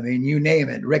 I mean, you name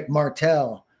it. Rick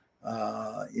Martel,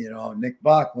 you know, Nick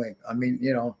Bockwink. I mean,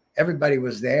 you know, everybody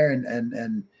was there,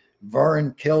 and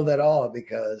Vern killed it all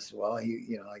because, well, he,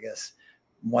 you know, I guess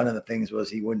one of the things was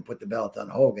he wouldn't put the belt on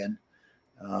Hogan.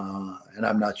 And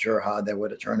I'm not sure how that would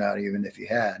have turned out even if he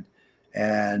had.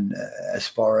 And as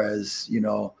far as, you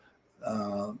know,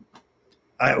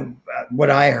 what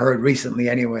I heard recently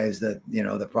anyway is that, you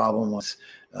know, the problem was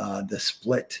the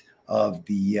split of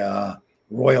the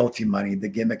royalty money, the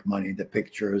gimmick money, the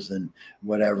pictures and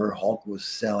whatever Hulk was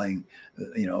selling.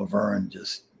 You know, Vern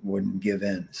just wouldn't give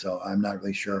in. So I'm not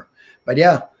really sure. But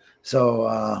yeah,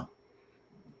 so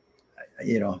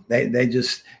you know, they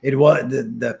just, it was,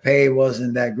 the pay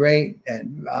wasn't that great.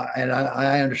 And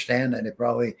I understand that it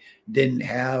probably didn't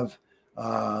have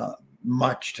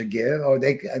much to give, or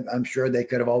I'm sure they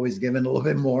could have always given a little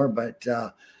bit more, but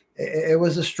it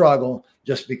was a struggle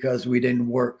just because we didn't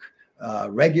work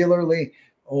regularly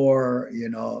or, you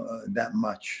know, that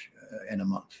much in a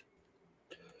month.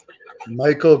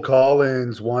 Michael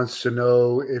Collins wants to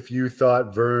know if you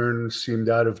thought Vern seemed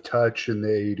out of touch in the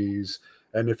 80s,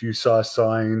 and if you saw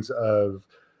signs of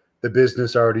the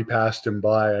business already passed him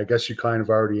by. I guess you kind of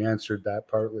already answered that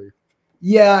partly.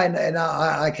 Yeah, and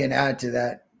I can add to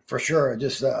that for sure.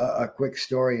 Just a quick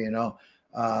story, you know.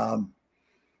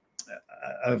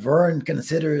 Vern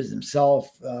considered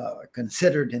himself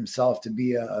to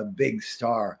be a big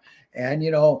star. And,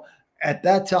 you know, at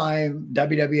that time,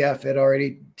 WWF had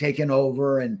already taken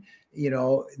over, and, you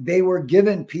know, they were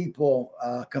giving people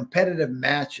competitive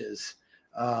matches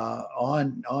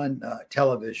on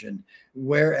television,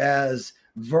 whereas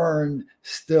Vern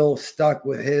still stuck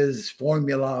with his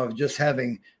formula of just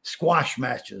having squash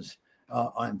matches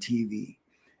on TV.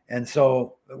 And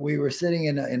so we were sitting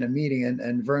in a meeting,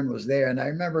 and Vern was there. And I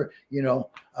remember, you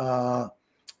know,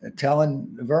 telling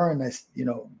Vern, you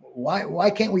know, why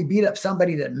can't we beat up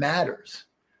somebody that matters?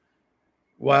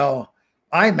 Well,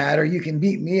 I matter. You can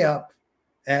beat me up.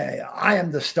 I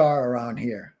am the star around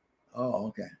here. Oh,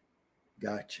 okay.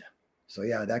 Gotcha. So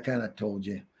yeah, that kind of told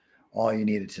you all you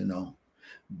needed to know.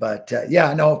 But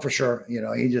yeah, no, for sure. You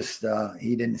know, he just,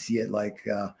 he didn't see it like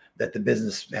that the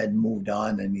business had moved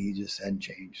on and he just hadn't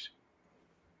changed.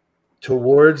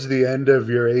 Towards the end of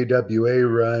your AWA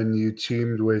run, you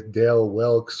teamed with Dale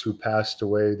Wilkes, who passed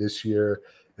away this year.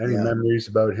 Any memories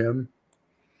about him?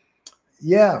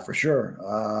 Yeah, for sure.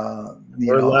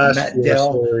 Last year,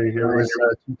 sorry, it was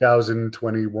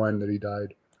 2021 that he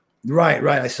died. Right.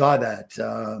 I saw that.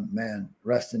 Man,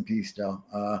 rest in peace, Dale.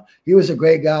 He was a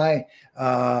great guy.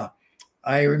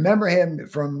 I remember him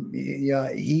from,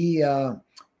 he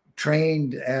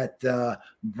trained at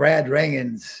Brad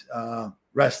Rangan's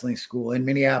wrestling school in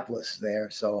Minneapolis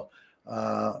there. So,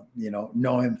 you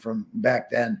know him from back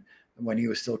then when he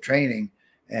was still training,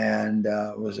 and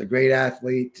was a great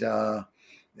athlete.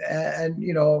 And,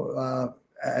 you know,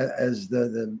 as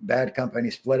the Bad Company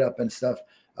split up and stuff,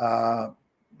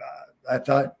 I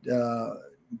thought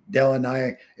Del and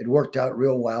I, it worked out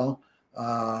real well.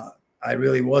 I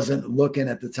really wasn't looking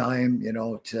at the time, you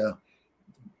know, to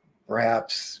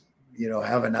perhaps, you know,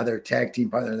 have another tag team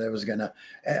partner that was going to,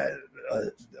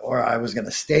 or I was going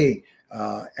to stay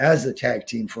as a tag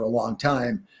team for a long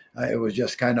time. It was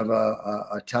just kind of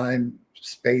a time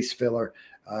space filler.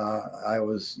 I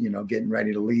was, you know, getting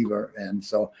ready to leave her. And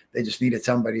so they just needed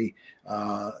somebody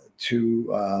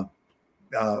to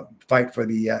fight for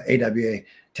the AWA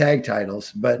tag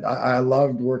titles. But I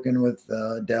loved working with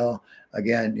Del.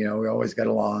 Again, you know, we always got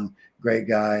along. Great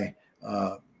guy,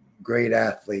 great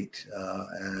athlete.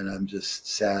 And I'm just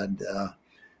sad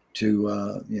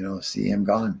to, you know, see him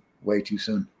gone way too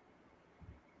soon.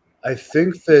 I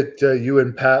think that you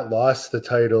and Pat lost the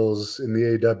titles in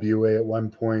the AWA at one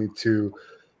point to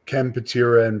Ken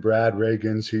Patera and Brad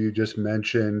Reagans, who you just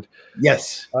mentioned.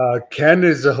 Yes. Ken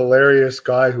is a hilarious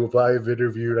guy who I've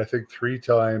interviewed, I think, 3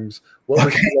 times. What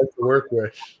was he like to work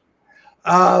with?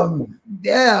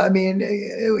 Yeah, I mean,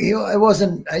 it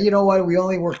wasn't, you know what, we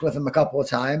only worked with him a couple of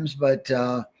times, but,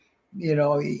 you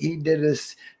know, he did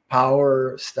his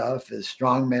power stuff, his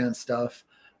strongman stuff.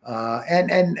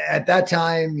 And at that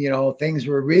time, you know, things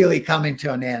were really coming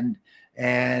to an end,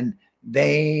 and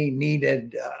they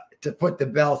needed to put the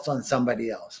belts on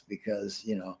somebody else because,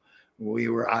 you know, we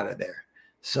were out of there.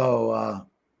 So,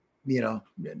 you know,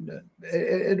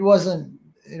 it wasn't,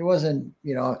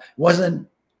 you know,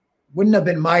 wouldn't have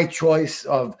been my choice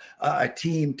of a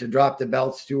team to drop the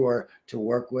belts to or to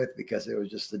work with, because it was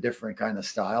just a different kind of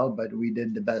style, but we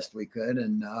did the best we could.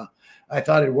 And I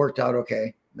thought it worked out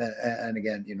okay. And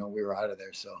again, you know, we were out of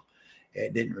there, so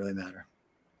it didn't really matter.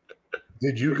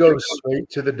 Did you go straight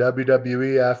to the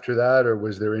WWE after that, or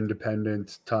was there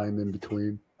independent time in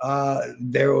between?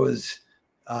 There was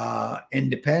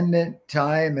independent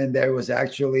time, and there was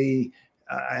actually,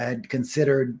 I had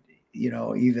considered, you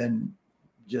know, even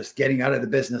just getting out of the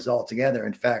business altogether.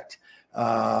 In fact,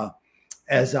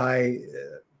 as I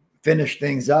finished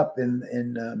things up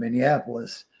in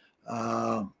Minneapolis,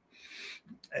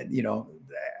 you know,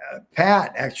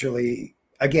 Pat actually,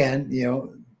 again, you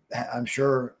know, I'm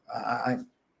sure, I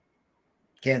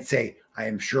can't say I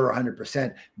am sure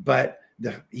 100%, but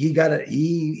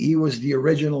he was the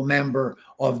original member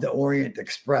of the Orient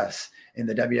Express in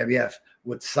the WWF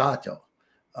with Sato.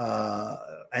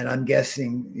 And I'm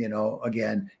guessing, you know,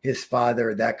 again, his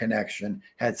father, that connection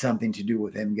had something to do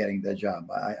with him getting the job.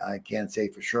 I can't say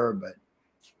for sure,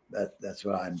 but that's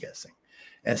what I'm guessing.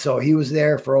 And so he was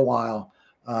there for a while.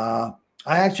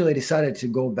 I actually decided to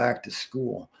go back to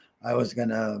school. I was going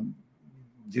to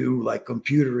do like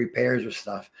computer repairs or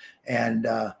stuff. And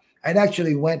I'd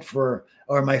actually went for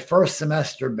my first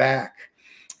semester back.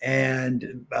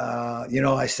 And, you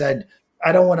know, I said,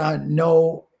 I don't want to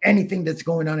know anything that's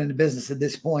going on in the business at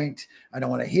this point. I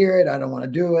don't want to hear it. I don't want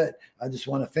to do it. I just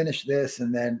want to finish this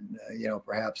and then, you know,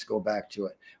 perhaps go back to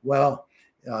it. Well,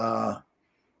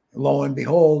 lo and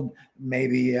behold,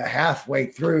 maybe halfway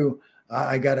through,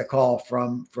 I got a call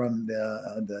from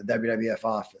the WWF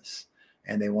office,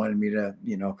 and they wanted me to,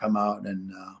 you know, come out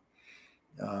and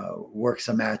work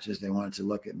some matches. They wanted to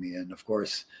look at me. And of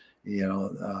course, you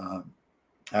know,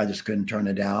 I just couldn't turn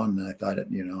it down. And I thought,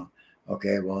 you know,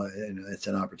 okay, well, you know, it's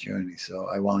an opportunity. So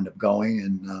I wound up going,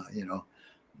 and, you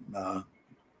know,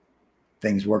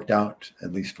 things worked out,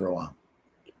 at least for a while.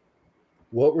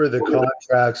 What were the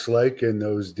contracts like in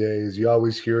those days? You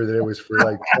always hear that it was for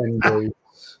like 10 days.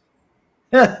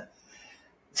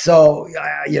 So,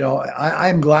 you know,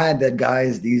 I'm glad that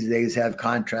guys these days have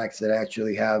contracts that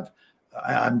actually have,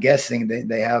 I'm guessing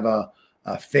they have a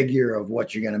figure of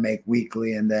what you're going to make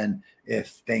weekly. And then if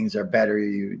things are better,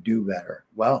 you do better.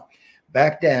 Well,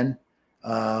 back then,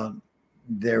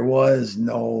 there was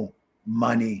no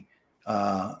money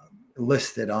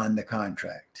listed on the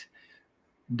contract.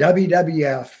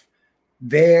 WWF,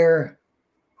 their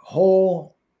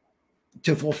whole,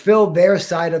 to fulfill their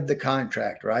side of the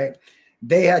contract, right?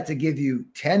 They had to give you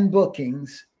 10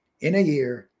 bookings in a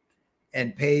year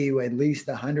and pay you at least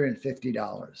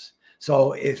 $150.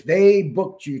 So if they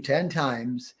booked you 10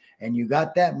 times and you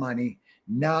got that money,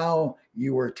 now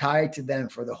you were tied to them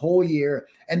for the whole year,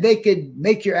 and they could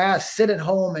make your ass sit at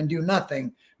home and do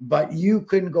nothing, but you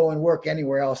couldn't go and work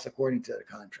anywhere else according to the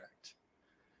contract.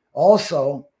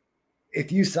 Also,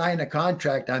 if you sign a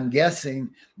contract, I'm guessing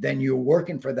then you're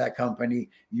working for that company,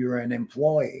 you're an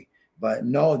employee. But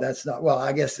no, that's not, well,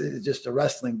 I guess it's just a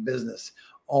wrestling business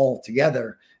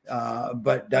altogether,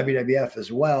 but WWF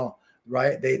as well,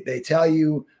 right? They tell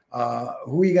you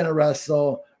who you're going to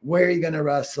wrestle, where you're going to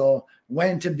wrestle,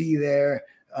 when to be there,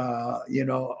 you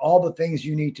know, all the things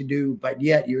you need to do, but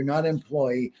yet you're not an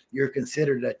employee. You're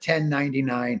considered a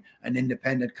 1099, an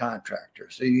independent contractor.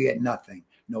 So you get nothing,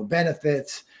 no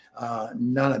benefits,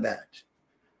 none of that.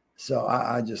 So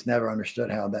I just never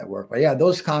understood how that worked. But yeah,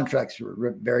 those contracts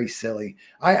were very silly.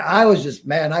 I was just,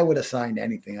 man, I would have signed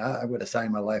anything. I would have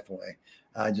signed my life away.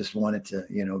 I just wanted to,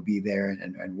 you know, be there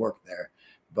and work there.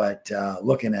 But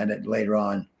looking at it later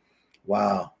on,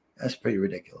 wow, that's pretty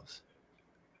ridiculous.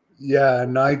 Yeah,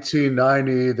 in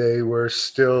 1990, they were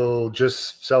still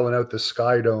just selling out the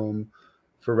Sky Dome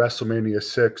for WrestleMania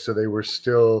 6. So they were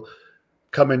still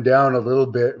coming down a little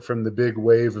bit from the big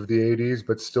wave of the 80s,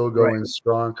 but still going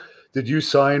strong. Did you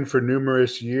sign for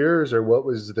numerous years, or what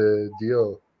was the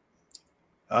deal?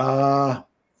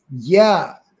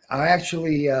 Yeah, I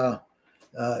actually,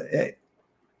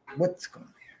 what's going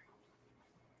on here?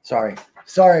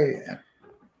 Sorry.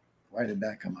 Why did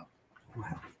that come up?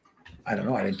 I don't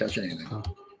know. I didn't touch anything.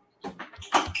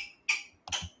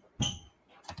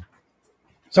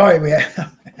 Sorry, we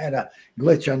had a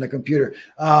glitch on the computer.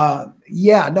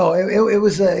 Yeah, no, it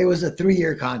was a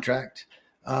 3-year contract,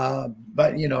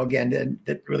 but you know, again,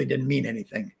 that really didn't mean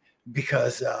anything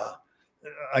because,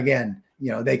 again,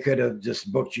 you know, they could have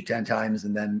just booked you 10 times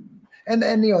and then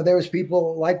you know, there was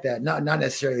people like that, not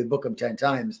necessarily book them 10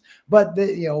 times, but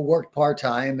they, you know, worked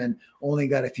part-time and only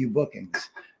got a few bookings.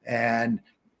 And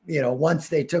you know, once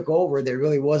they took over, there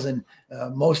really wasn't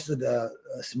most of the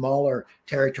smaller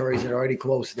territories had already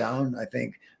closed down. I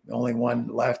think the only one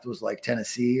left was like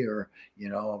Tennessee, or, you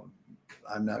know,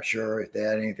 I'm not sure if they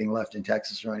had anything left in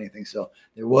Texas or anything. So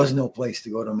there was no place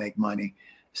to go to make money.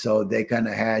 So they kind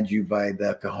of had you by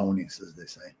the cojones, as they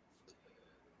say.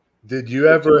 Did you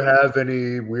ever have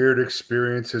any weird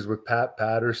experiences with Pat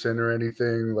Patterson or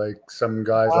anything, like some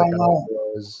guys like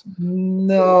was?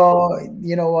 No,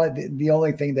 you know what? The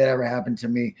only thing that ever happened to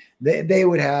me, they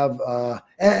would have,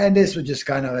 and this was just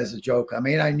kind of as a joke. I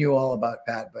mean, I knew all about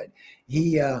Pat, but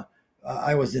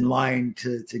I was in line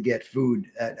to get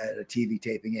food at a TV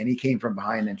taping, and he came from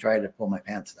behind and tried to pull my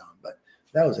pants down, but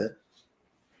that was it.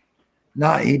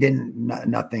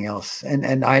 Nothing else.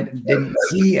 And I didn't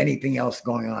see anything else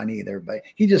going on either, but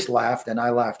he just laughed and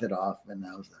I laughed it off, and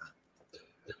that was that.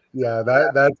 Yeah,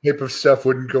 that type of stuff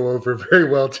wouldn't go over very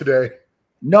well today.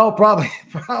 No,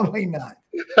 probably not.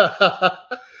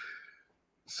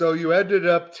 So you ended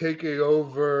up taking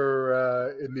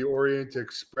over in the Orient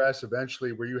Express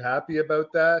eventually. Were you happy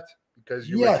about that? Because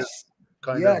you were just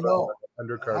kind of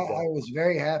undercard. I was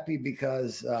very happy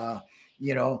because,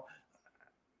 you know,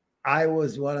 I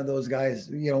was one of those guys,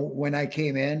 you know, when I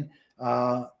came in,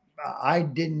 I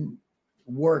didn't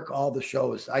work all the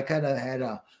shows. I kind of had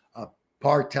a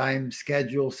part-time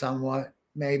schedule somewhat,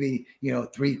 maybe, you know,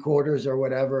 3/4 or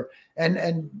whatever.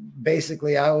 And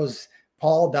basically I was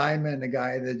Paul Diamond, the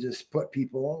guy that just put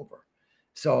people over.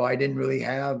 So I didn't really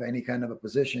have any kind of a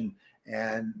position.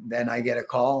 And then I get a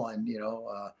call and, you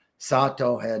know,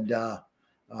 Sato had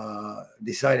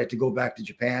decided to go back to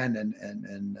Japan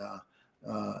and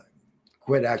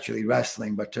quit actually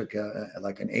wrestling, but took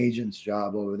like an agent's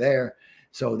job over there.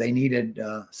 So they needed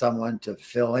someone to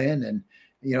fill in. And,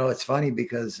 you know, it's funny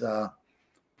because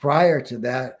prior to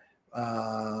that,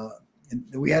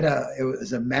 it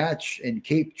was a match in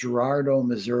Cape Girardeau,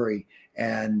 Missouri.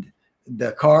 And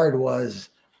the card was,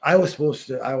 I was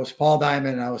Paul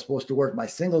Diamond, and I was supposed to work my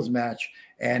singles match.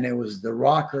 And it was the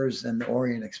Rockers and the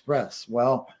Orient Express.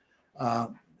 Well,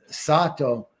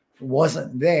 Sato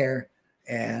wasn't there.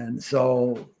 And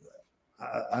so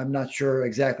I'm not sure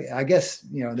exactly. I guess,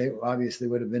 you know, they obviously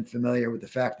would have been familiar with the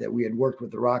fact that we had worked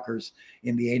with the Rockers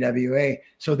in the AWA.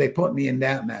 So they put me in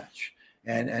that match,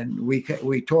 and we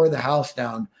tore the house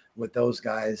down with those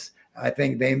guys. I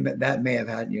think that may have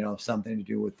had, you know, something to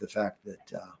do with the fact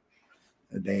that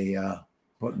they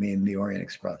put me in the Orient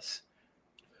Express.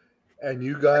 And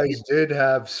you guys did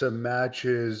have some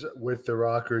matches with the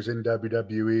Rockers in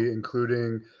WWE,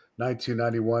 including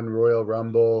 1991 Royal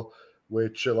Rumble,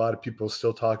 which a lot of people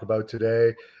still talk about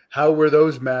today. How were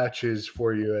those matches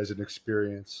for you as an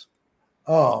experience?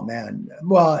 Oh man.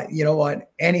 Well, you know what?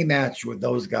 Any match with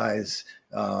those guys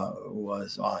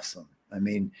was awesome. I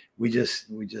mean, we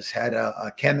just had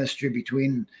a chemistry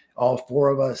between all four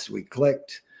of us. We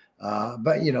clicked.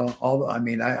 But you know,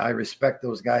 I respect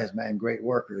those guys, man. Great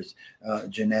workers.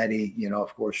 Janetti, you know,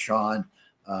 of course, Sean,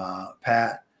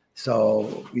 Pat.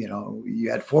 So, you know,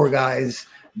 you had four guys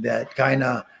that kind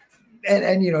of,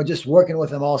 and, you know, just working with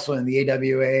them also in the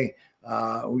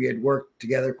AWA, we had worked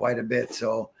together quite a bit.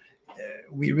 So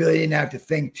we really didn't have to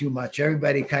think too much.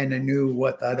 Everybody kind of knew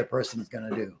what the other person was going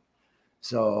to do.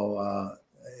 So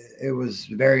it was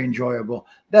very enjoyable.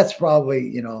 That's probably,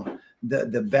 you know,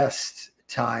 the best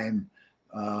time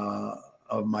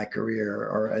of my career,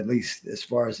 or at least as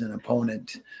far as an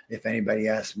opponent. If anybody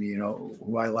asked me, you know,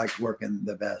 who I liked working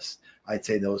the best, I'd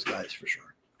say those guys for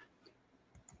sure.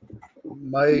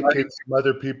 Mike and some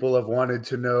other people have wanted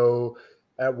to know,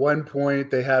 at one point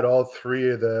they had all three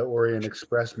of the Orient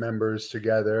Express members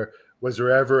together. Was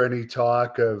there ever any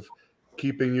talk of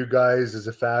keeping you guys as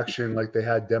a faction like they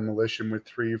had Demolition with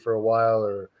three for a while,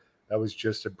 or that was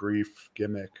just a brief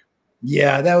gimmick?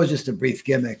 Yeah, that was just a brief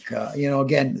gimmick. You know,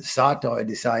 again, Sato had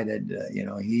decided, you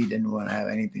know, he didn't want to have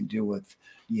anything to do with,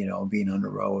 you know, being on the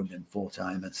road and full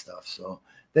time and stuff. So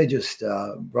they just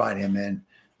brought him in,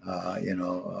 you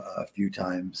know, a few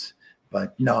times.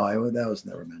 But no, that was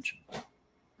never mentioned.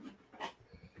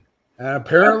 And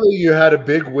apparently you had a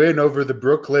big win over the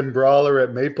Brooklyn Brawler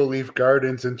at Maple Leaf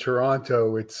Gardens in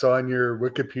Toronto. It's on your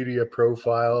Wikipedia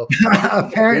profile.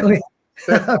 Apparently,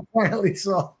 apparently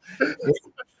so.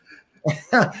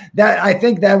 That, I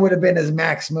think that would have been his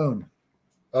Max Moon.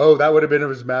 Oh, that would have been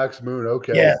his Max Moon.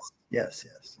 Okay. Yes, yes,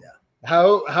 yes, yeah.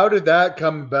 How did that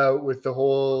come about with the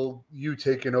whole you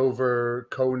taking over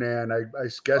Conan? I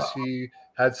guess he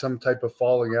had some type of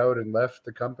falling out and left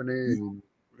the company. And...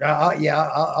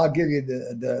 I'll give you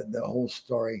the whole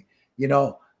story. You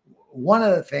know, one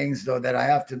of the things though that I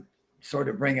have to sort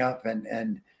of bring up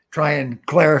and try and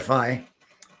clarify.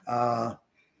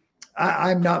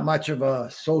 I'm not much of a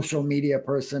social media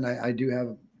person. I do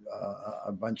have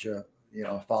a bunch of, you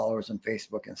know, followers on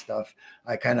Facebook and stuff.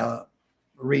 I kind of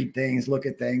read things, look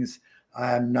at things.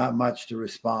 I'm not much to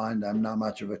respond. I'm not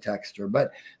much of a texter.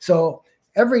 But so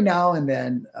every now and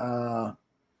then,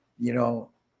 you know,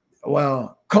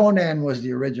 well, Conan was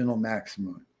the original Max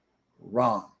Moon.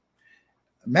 Wrong.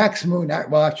 Max Moon,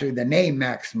 well, actually, the name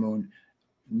Max Moon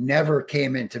never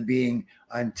came into being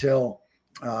until,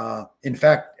 in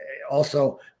fact,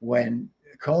 also when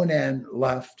Conan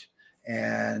left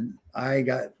and I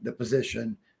got the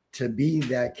position to be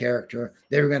that character,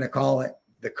 they were going to call it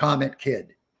the Comet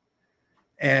Kid.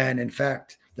 And in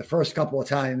fact, the first couple of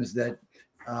times that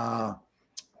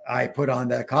I put on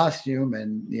that costume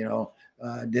and, you know,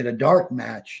 did a dark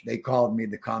match, they called me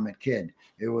the Comet Kid.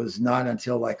 It was not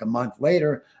until like a month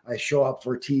later, I show up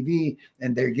for TV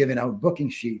and they're giving out booking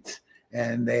sheets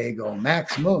and they go,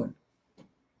 Max Moon.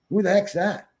 Who the heck's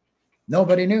that?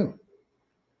 Nobody knew.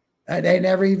 And they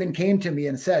never even came to me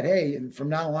and said, hey, from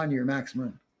now on, you're Max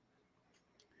Moon.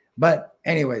 But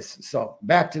anyways, so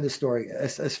back to the story.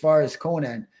 As far as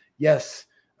Conan, yes,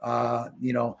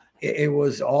 you know, it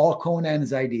was all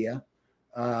Conan's idea.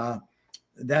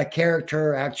 That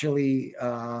character actually,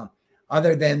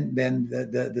 other than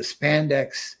the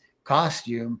spandex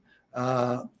costume,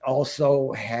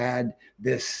 also had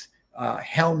this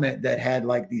helmet that had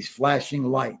like these flashing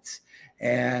lights.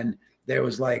 And there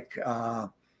was like,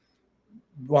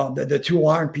 well, the two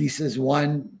arm pieces,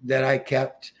 one that I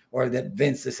kept or that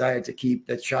Vince decided to keep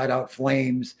that shot out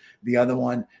flames, the other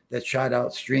one that shot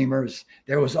out streamers.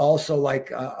 There was also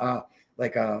like a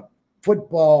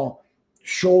football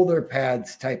shoulder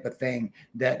pads type of thing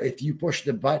that if you push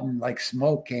the button, like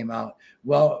smoke came out.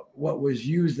 Well, what was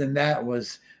used in that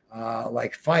was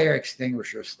like fire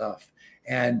extinguisher stuff.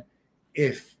 And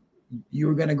if you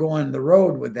were going to go on the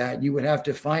road with that, you would have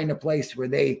to find a place where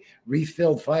they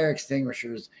refilled fire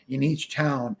extinguishers in each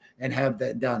town and have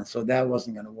that done. So that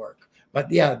wasn't going to work. But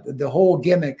yeah, the whole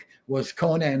gimmick was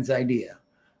Conan's idea.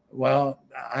 Well,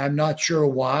 I'm not sure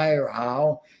why or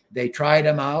how. They tried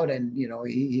him out and, you know,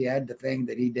 he had the thing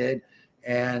that he did.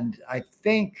 And I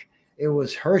think it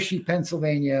was Hershey,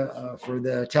 Pennsylvania for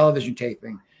the television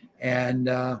taping. And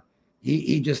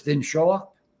he just didn't show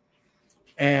up.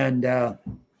 And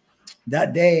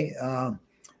that day,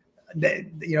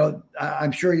 you know,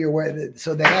 I'm sure you're aware that,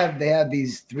 so they have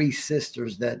these three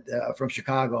sisters that from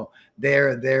Chicago.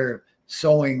 They're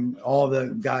sewing all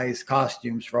the guys'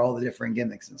 costumes for all the different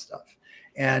gimmicks and stuff.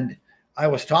 And I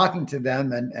was talking to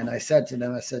them and I said to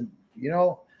them, I said, you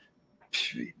know,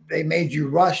 they made you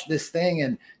rush this thing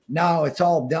and now it's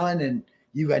all done and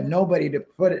you got nobody to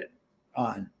put it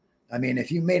on. I mean,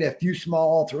 if you made a few small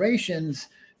alterations,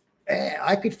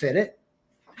 I could fit it.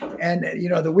 And, you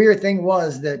know, the weird thing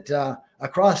was that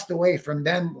across the way from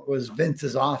them was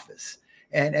Vince's office.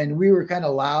 And we were kind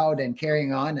of loud and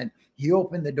carrying on. And he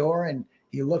opened the door and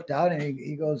he looked out and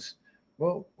he goes,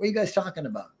 well, what are you guys talking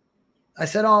about? I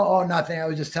said, oh, nothing. I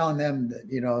was just telling them that,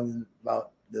 you know,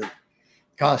 about the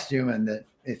costume and that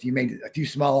if you made a few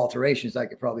small alterations, I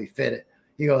could probably fit it.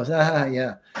 He goes,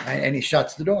 yeah. And he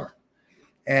shuts the door.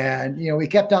 And, you know, we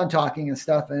kept on talking and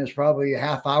stuff. And it's probably a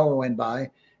half hour went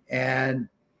by. And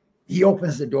he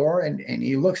opens the door and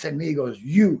he looks at me, he goes,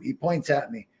 he points at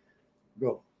me.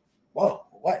 Go, whoa,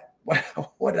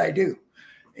 what did I do?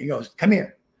 He goes, come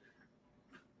here.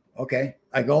 Okay.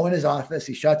 I go in his office.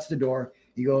 He shuts the door.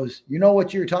 He goes, you know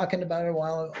what you were talking about a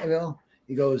while ago?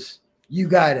 He goes, you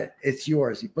got it. It's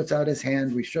yours. He puts out his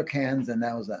hand. We shook hands, and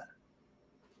that was that.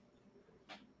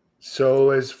 So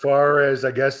as far as,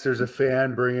 I guess there's a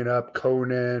fan bringing up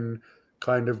Conan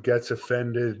kind of gets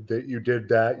offended that you did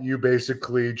that. You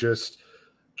basically just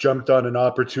jumped on an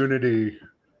opportunity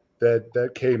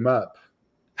that came up.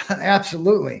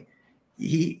 Absolutely.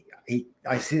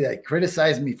 I see that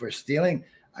criticized me for stealing.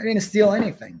 I didn't steal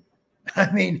anything.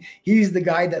 I mean, he's the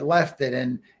guy that left it.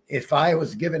 And if I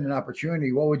was given an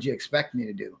opportunity, what would you expect me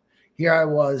to do? Here I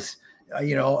was,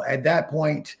 at that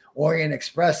point, Orient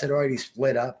Express had already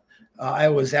split up. I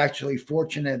was actually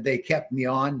fortunate they kept me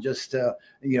on just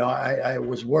I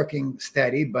was working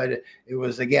steady, but it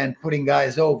was, again, putting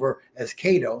guys over as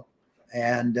Cato.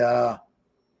 And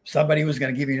somebody was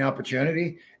going to give you an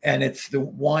opportunity. And it's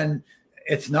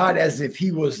not as if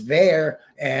he was there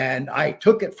and I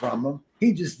took it from him.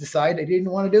 He just decided he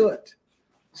didn't want to do it.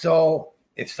 So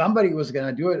if somebody was going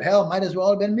to do it, hell, might as well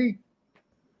have been me.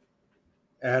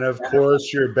 And of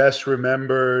course, you're best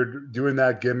remembered doing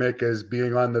that gimmick as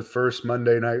being on the first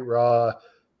Monday Night Raw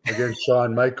against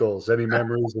Shawn Michaels. Any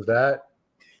memories of that?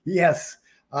 Yes,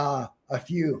 a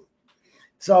few.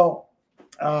 So,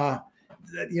 the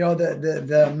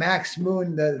Max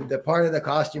Moon, the part of the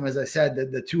costume, as I said,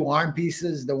 the two arm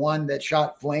pieces, the one that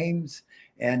shot flames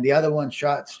and the other one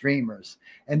shot streamers.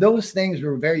 And those things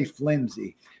were very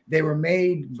flimsy. They were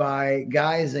made by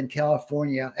guys in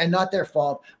California, and not their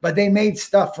fault, but they made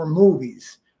stuff for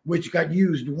movies, which got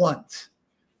used once.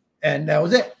 And that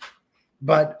was it.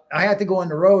 But I had to go on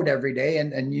the road every day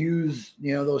and use,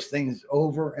 those things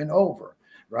over and over,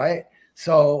 right?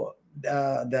 So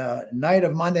the night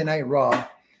of Monday Night Raw,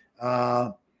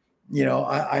 I'm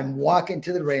walking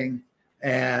to the ring,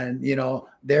 and,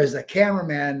 there's a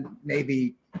cameraman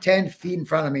maybe 10 feet in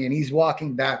front of me, and he's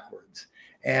walking backwards.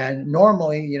 And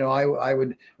normally, I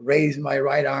would raise my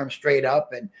right arm straight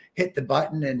up and hit the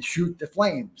button and shoot the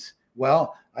flames.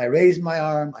 Well, I raised my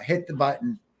arm, I hit the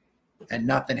button, and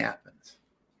nothing happens.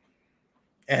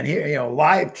 And here,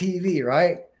 live TV,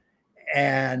 right?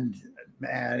 And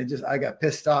man, I got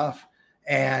pissed off.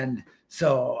 And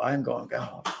so I'm going,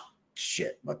 oh,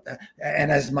 shit, what the?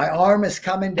 And as my arm is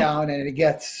coming down and it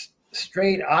gets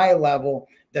straight eye level,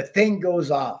 the thing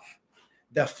goes off.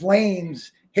 The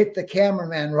flames hit the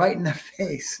cameraman right in the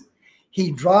face.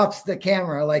 He drops the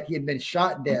camera like he had been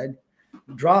shot dead,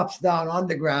 drops down on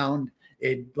the ground.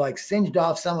 It like singed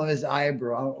off some of his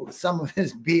eyebrow, some of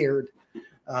his beard.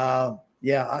 I'll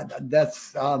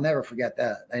never forget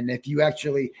that. And if you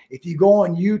go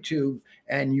on YouTube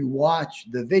and you watch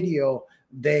the video,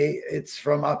 it's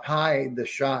from up high, the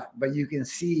shot, but you can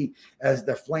see as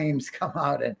the flames come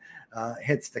out and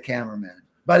hits the cameraman.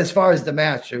 But as far as the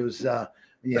match, it was,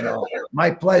 my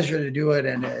pleasure to do it.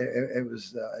 And it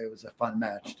was a fun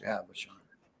match to have with Shawn.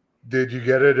 Did you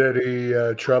get in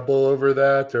any trouble over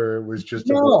that, or it was just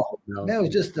no, it was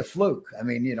just a fluke. I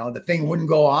mean, the thing wouldn't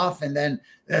go off, and then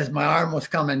as my arm was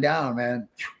coming down, man,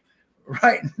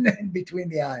 right in between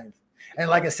the eyes. And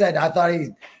like I said, I thought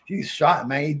he shot,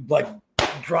 man. He like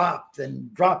dropped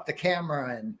the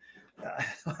camera, and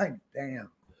like,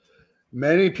 damn.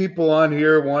 Many people on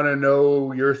here want to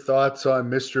know your thoughts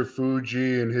on Mr.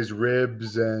 Fuji and his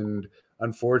ribs and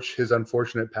his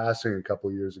unfortunate passing a couple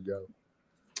years ago.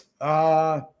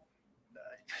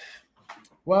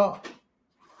 Well,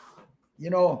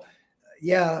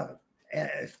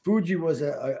 Fuji was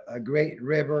a great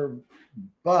ribber,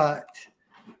 but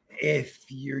if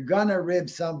you're gonna rib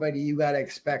somebody, you got to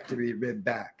expect to be ribbed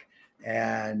back.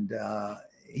 And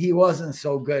he wasn't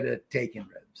so good at taking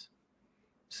ribs.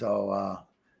 So,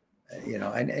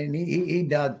 and he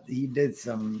did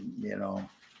some,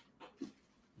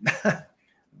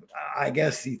 I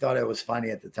guess he thought it was funny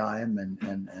at the time,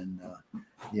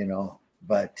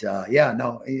 but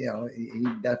he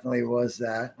definitely was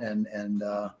that. And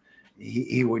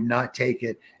he would not take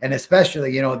it. And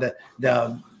especially,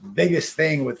 the biggest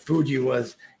thing with Fuji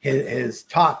was his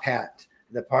top hat,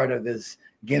 the part of his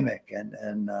gimmick.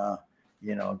 And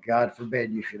God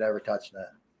forbid you should ever touch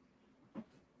that.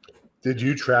 Did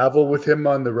you travel with him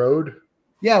on the road?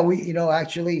 Yeah, we,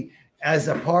 actually, as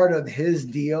a part of his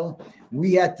deal,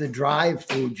 we had to drive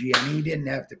Fuji, and he didn't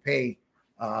have to pay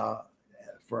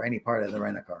for any part of the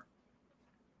rent-a-car.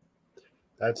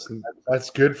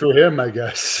 That's good for him, I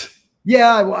guess.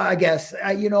 Yeah, well, I guess.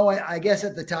 I guess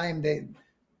at the time,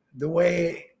 the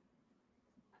way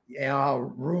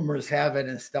rumors have it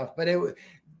and stuff, but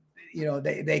you know,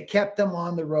 they kept him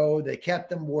on the road. They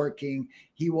kept him working.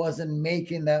 He wasn't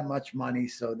making that much money.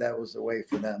 So that was a way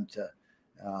for them to,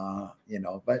 you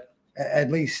know, but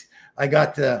at least I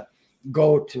got to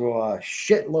go to a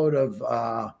shitload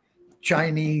of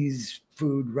Chinese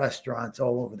food restaurants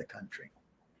all over the country.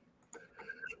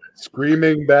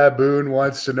 Screaming Baboon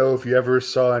wants to know if you ever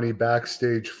saw any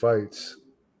backstage fights.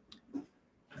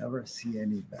 Never see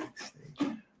any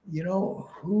backstage. You know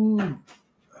who?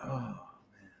 Oh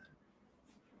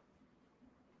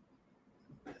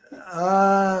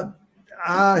man.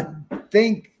 I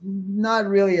think not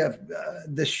really.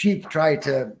 The Sheik tried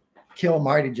to kill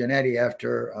Marty Jannetty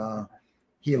after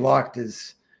he locked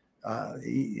his. I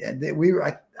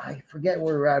forget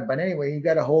where we were at, but anyway, he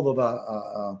got a hold of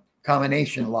a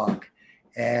combination lock,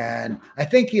 and I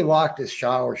think he locked his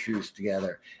shower shoes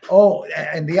together. Oh,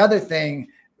 and the other thing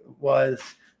was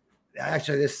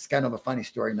actually, this is kind of a funny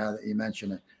story now that you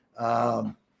mention it.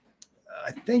 I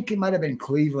think it might have been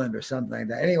Cleveland or something like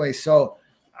that. Anyway, so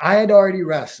I had already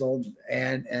wrestled,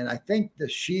 and I think the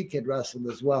Sheik had wrestled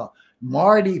as well.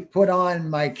 Marty put on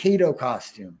my Kato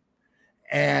costume,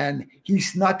 and he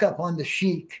snuck up on the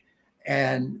Sheik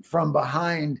and from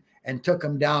behind and took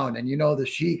him down. And you know, the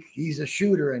Sheik, he's a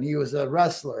shooter and he was a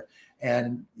wrestler,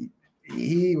 and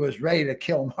he was ready to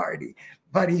kill Marty.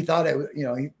 But he thought it was, you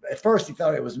know, at first he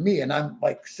thought it was me, and I'm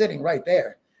like sitting right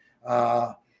there.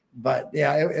 But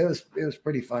yeah, it was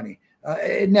pretty funny.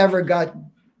 It never got,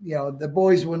 you know, the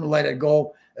boys wouldn't let it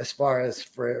go as far as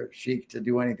for Sheik to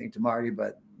do anything to Marty,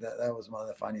 but that was one of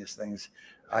the funniest things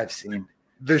I've seen.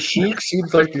 The Sheik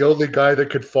seems like the only guy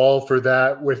that could fall for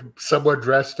that with someone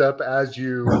dressed up as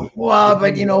you. Well,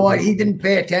 but you know what? He didn't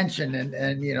pay attention,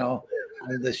 and you know,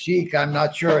 the Sheik, I'm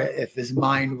not sure if his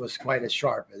mind was quite as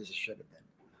sharp as it should have been.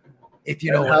 If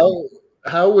you know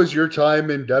how was your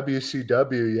time in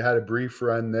WCW? You had a brief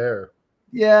run there.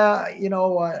 Yeah, you know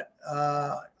what?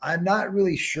 I'm not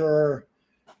really sure.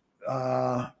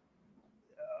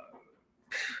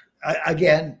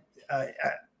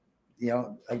 You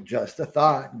know, just a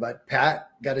thought, but Pat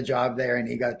got a job there and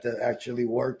he got to actually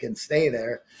work and stay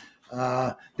there.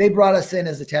 They brought us in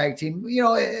as a tag team. You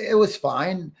know, it was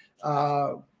fine.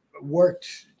 Worked.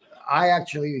 I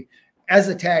actually, as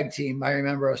a tag team, I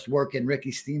remember us working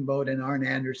Ricky Steamboat and Arn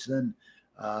Anderson.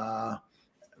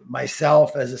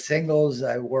 Myself as a singles,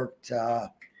 I worked,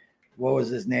 what was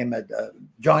his name?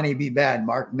 Johnny B. Bad,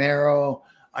 Mark Merrow.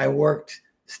 I worked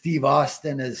Steve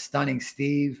Austin as Stunning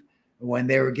Steve when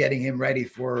they were getting him ready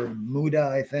for Muda,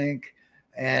 I think.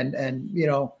 And you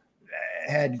know,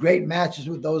 had great matches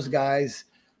with those guys.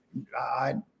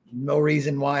 No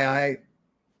reason why I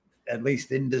at least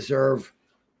didn't deserve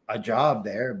a job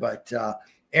there, but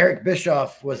Eric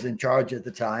Bischoff was in charge at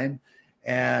the time.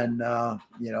 And,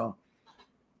 you know,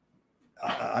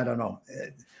 I don't know.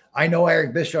 I know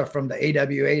Eric Bischoff from the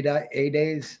AWA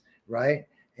days, right?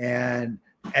 And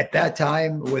at that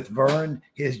time with Vern,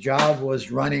 his job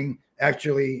was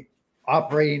actually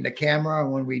operating the camera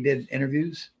when we did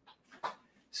interviews.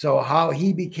 So how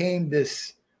he became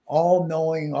this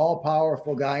all-knowing,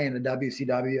 all-powerful guy in the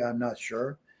WCW, I'm not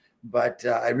sure. But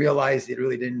I realized he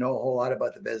really didn't know a whole lot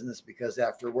about the business, because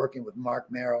after working with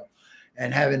Mark Merrow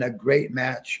and having a great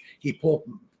match, he pulled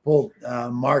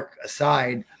Mark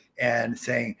aside and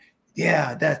saying,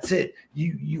 yeah, that's it.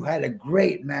 You had a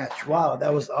great match. Wow,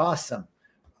 that was awesome.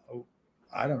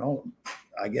 I don't know.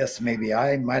 I guess maybe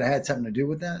I might have had something to do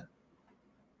with that.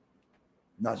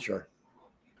 Not sure.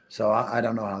 So I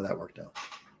don't know how that worked out.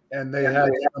 And they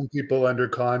had some people under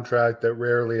contract that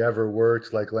rarely ever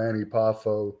worked, like Lanny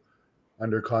Poffo,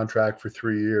 under contract for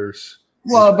 3 years.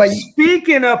 Well, but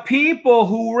speaking of people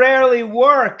who rarely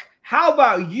work, how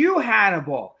about you,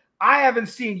 Hannibal? I haven't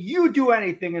seen you do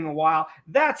anything in a while.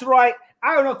 That's right.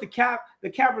 I don't know if the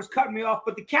camera's cutting me off,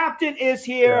 but the captain is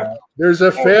here. Yeah. There's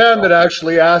a fan that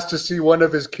actually asked to see one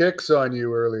of his kicks on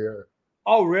you earlier.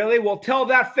 Oh, really? Well, tell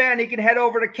that fan he can head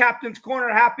over to Captain's Corner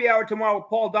Happy Hour tomorrow with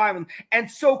Paul Diamond. And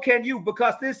so can you,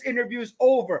 because this interview is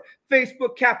over.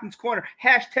 Facebook Captain's Corner,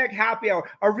 #Happy Hour.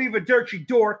 Arrivederci,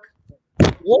 dork.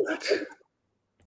 What?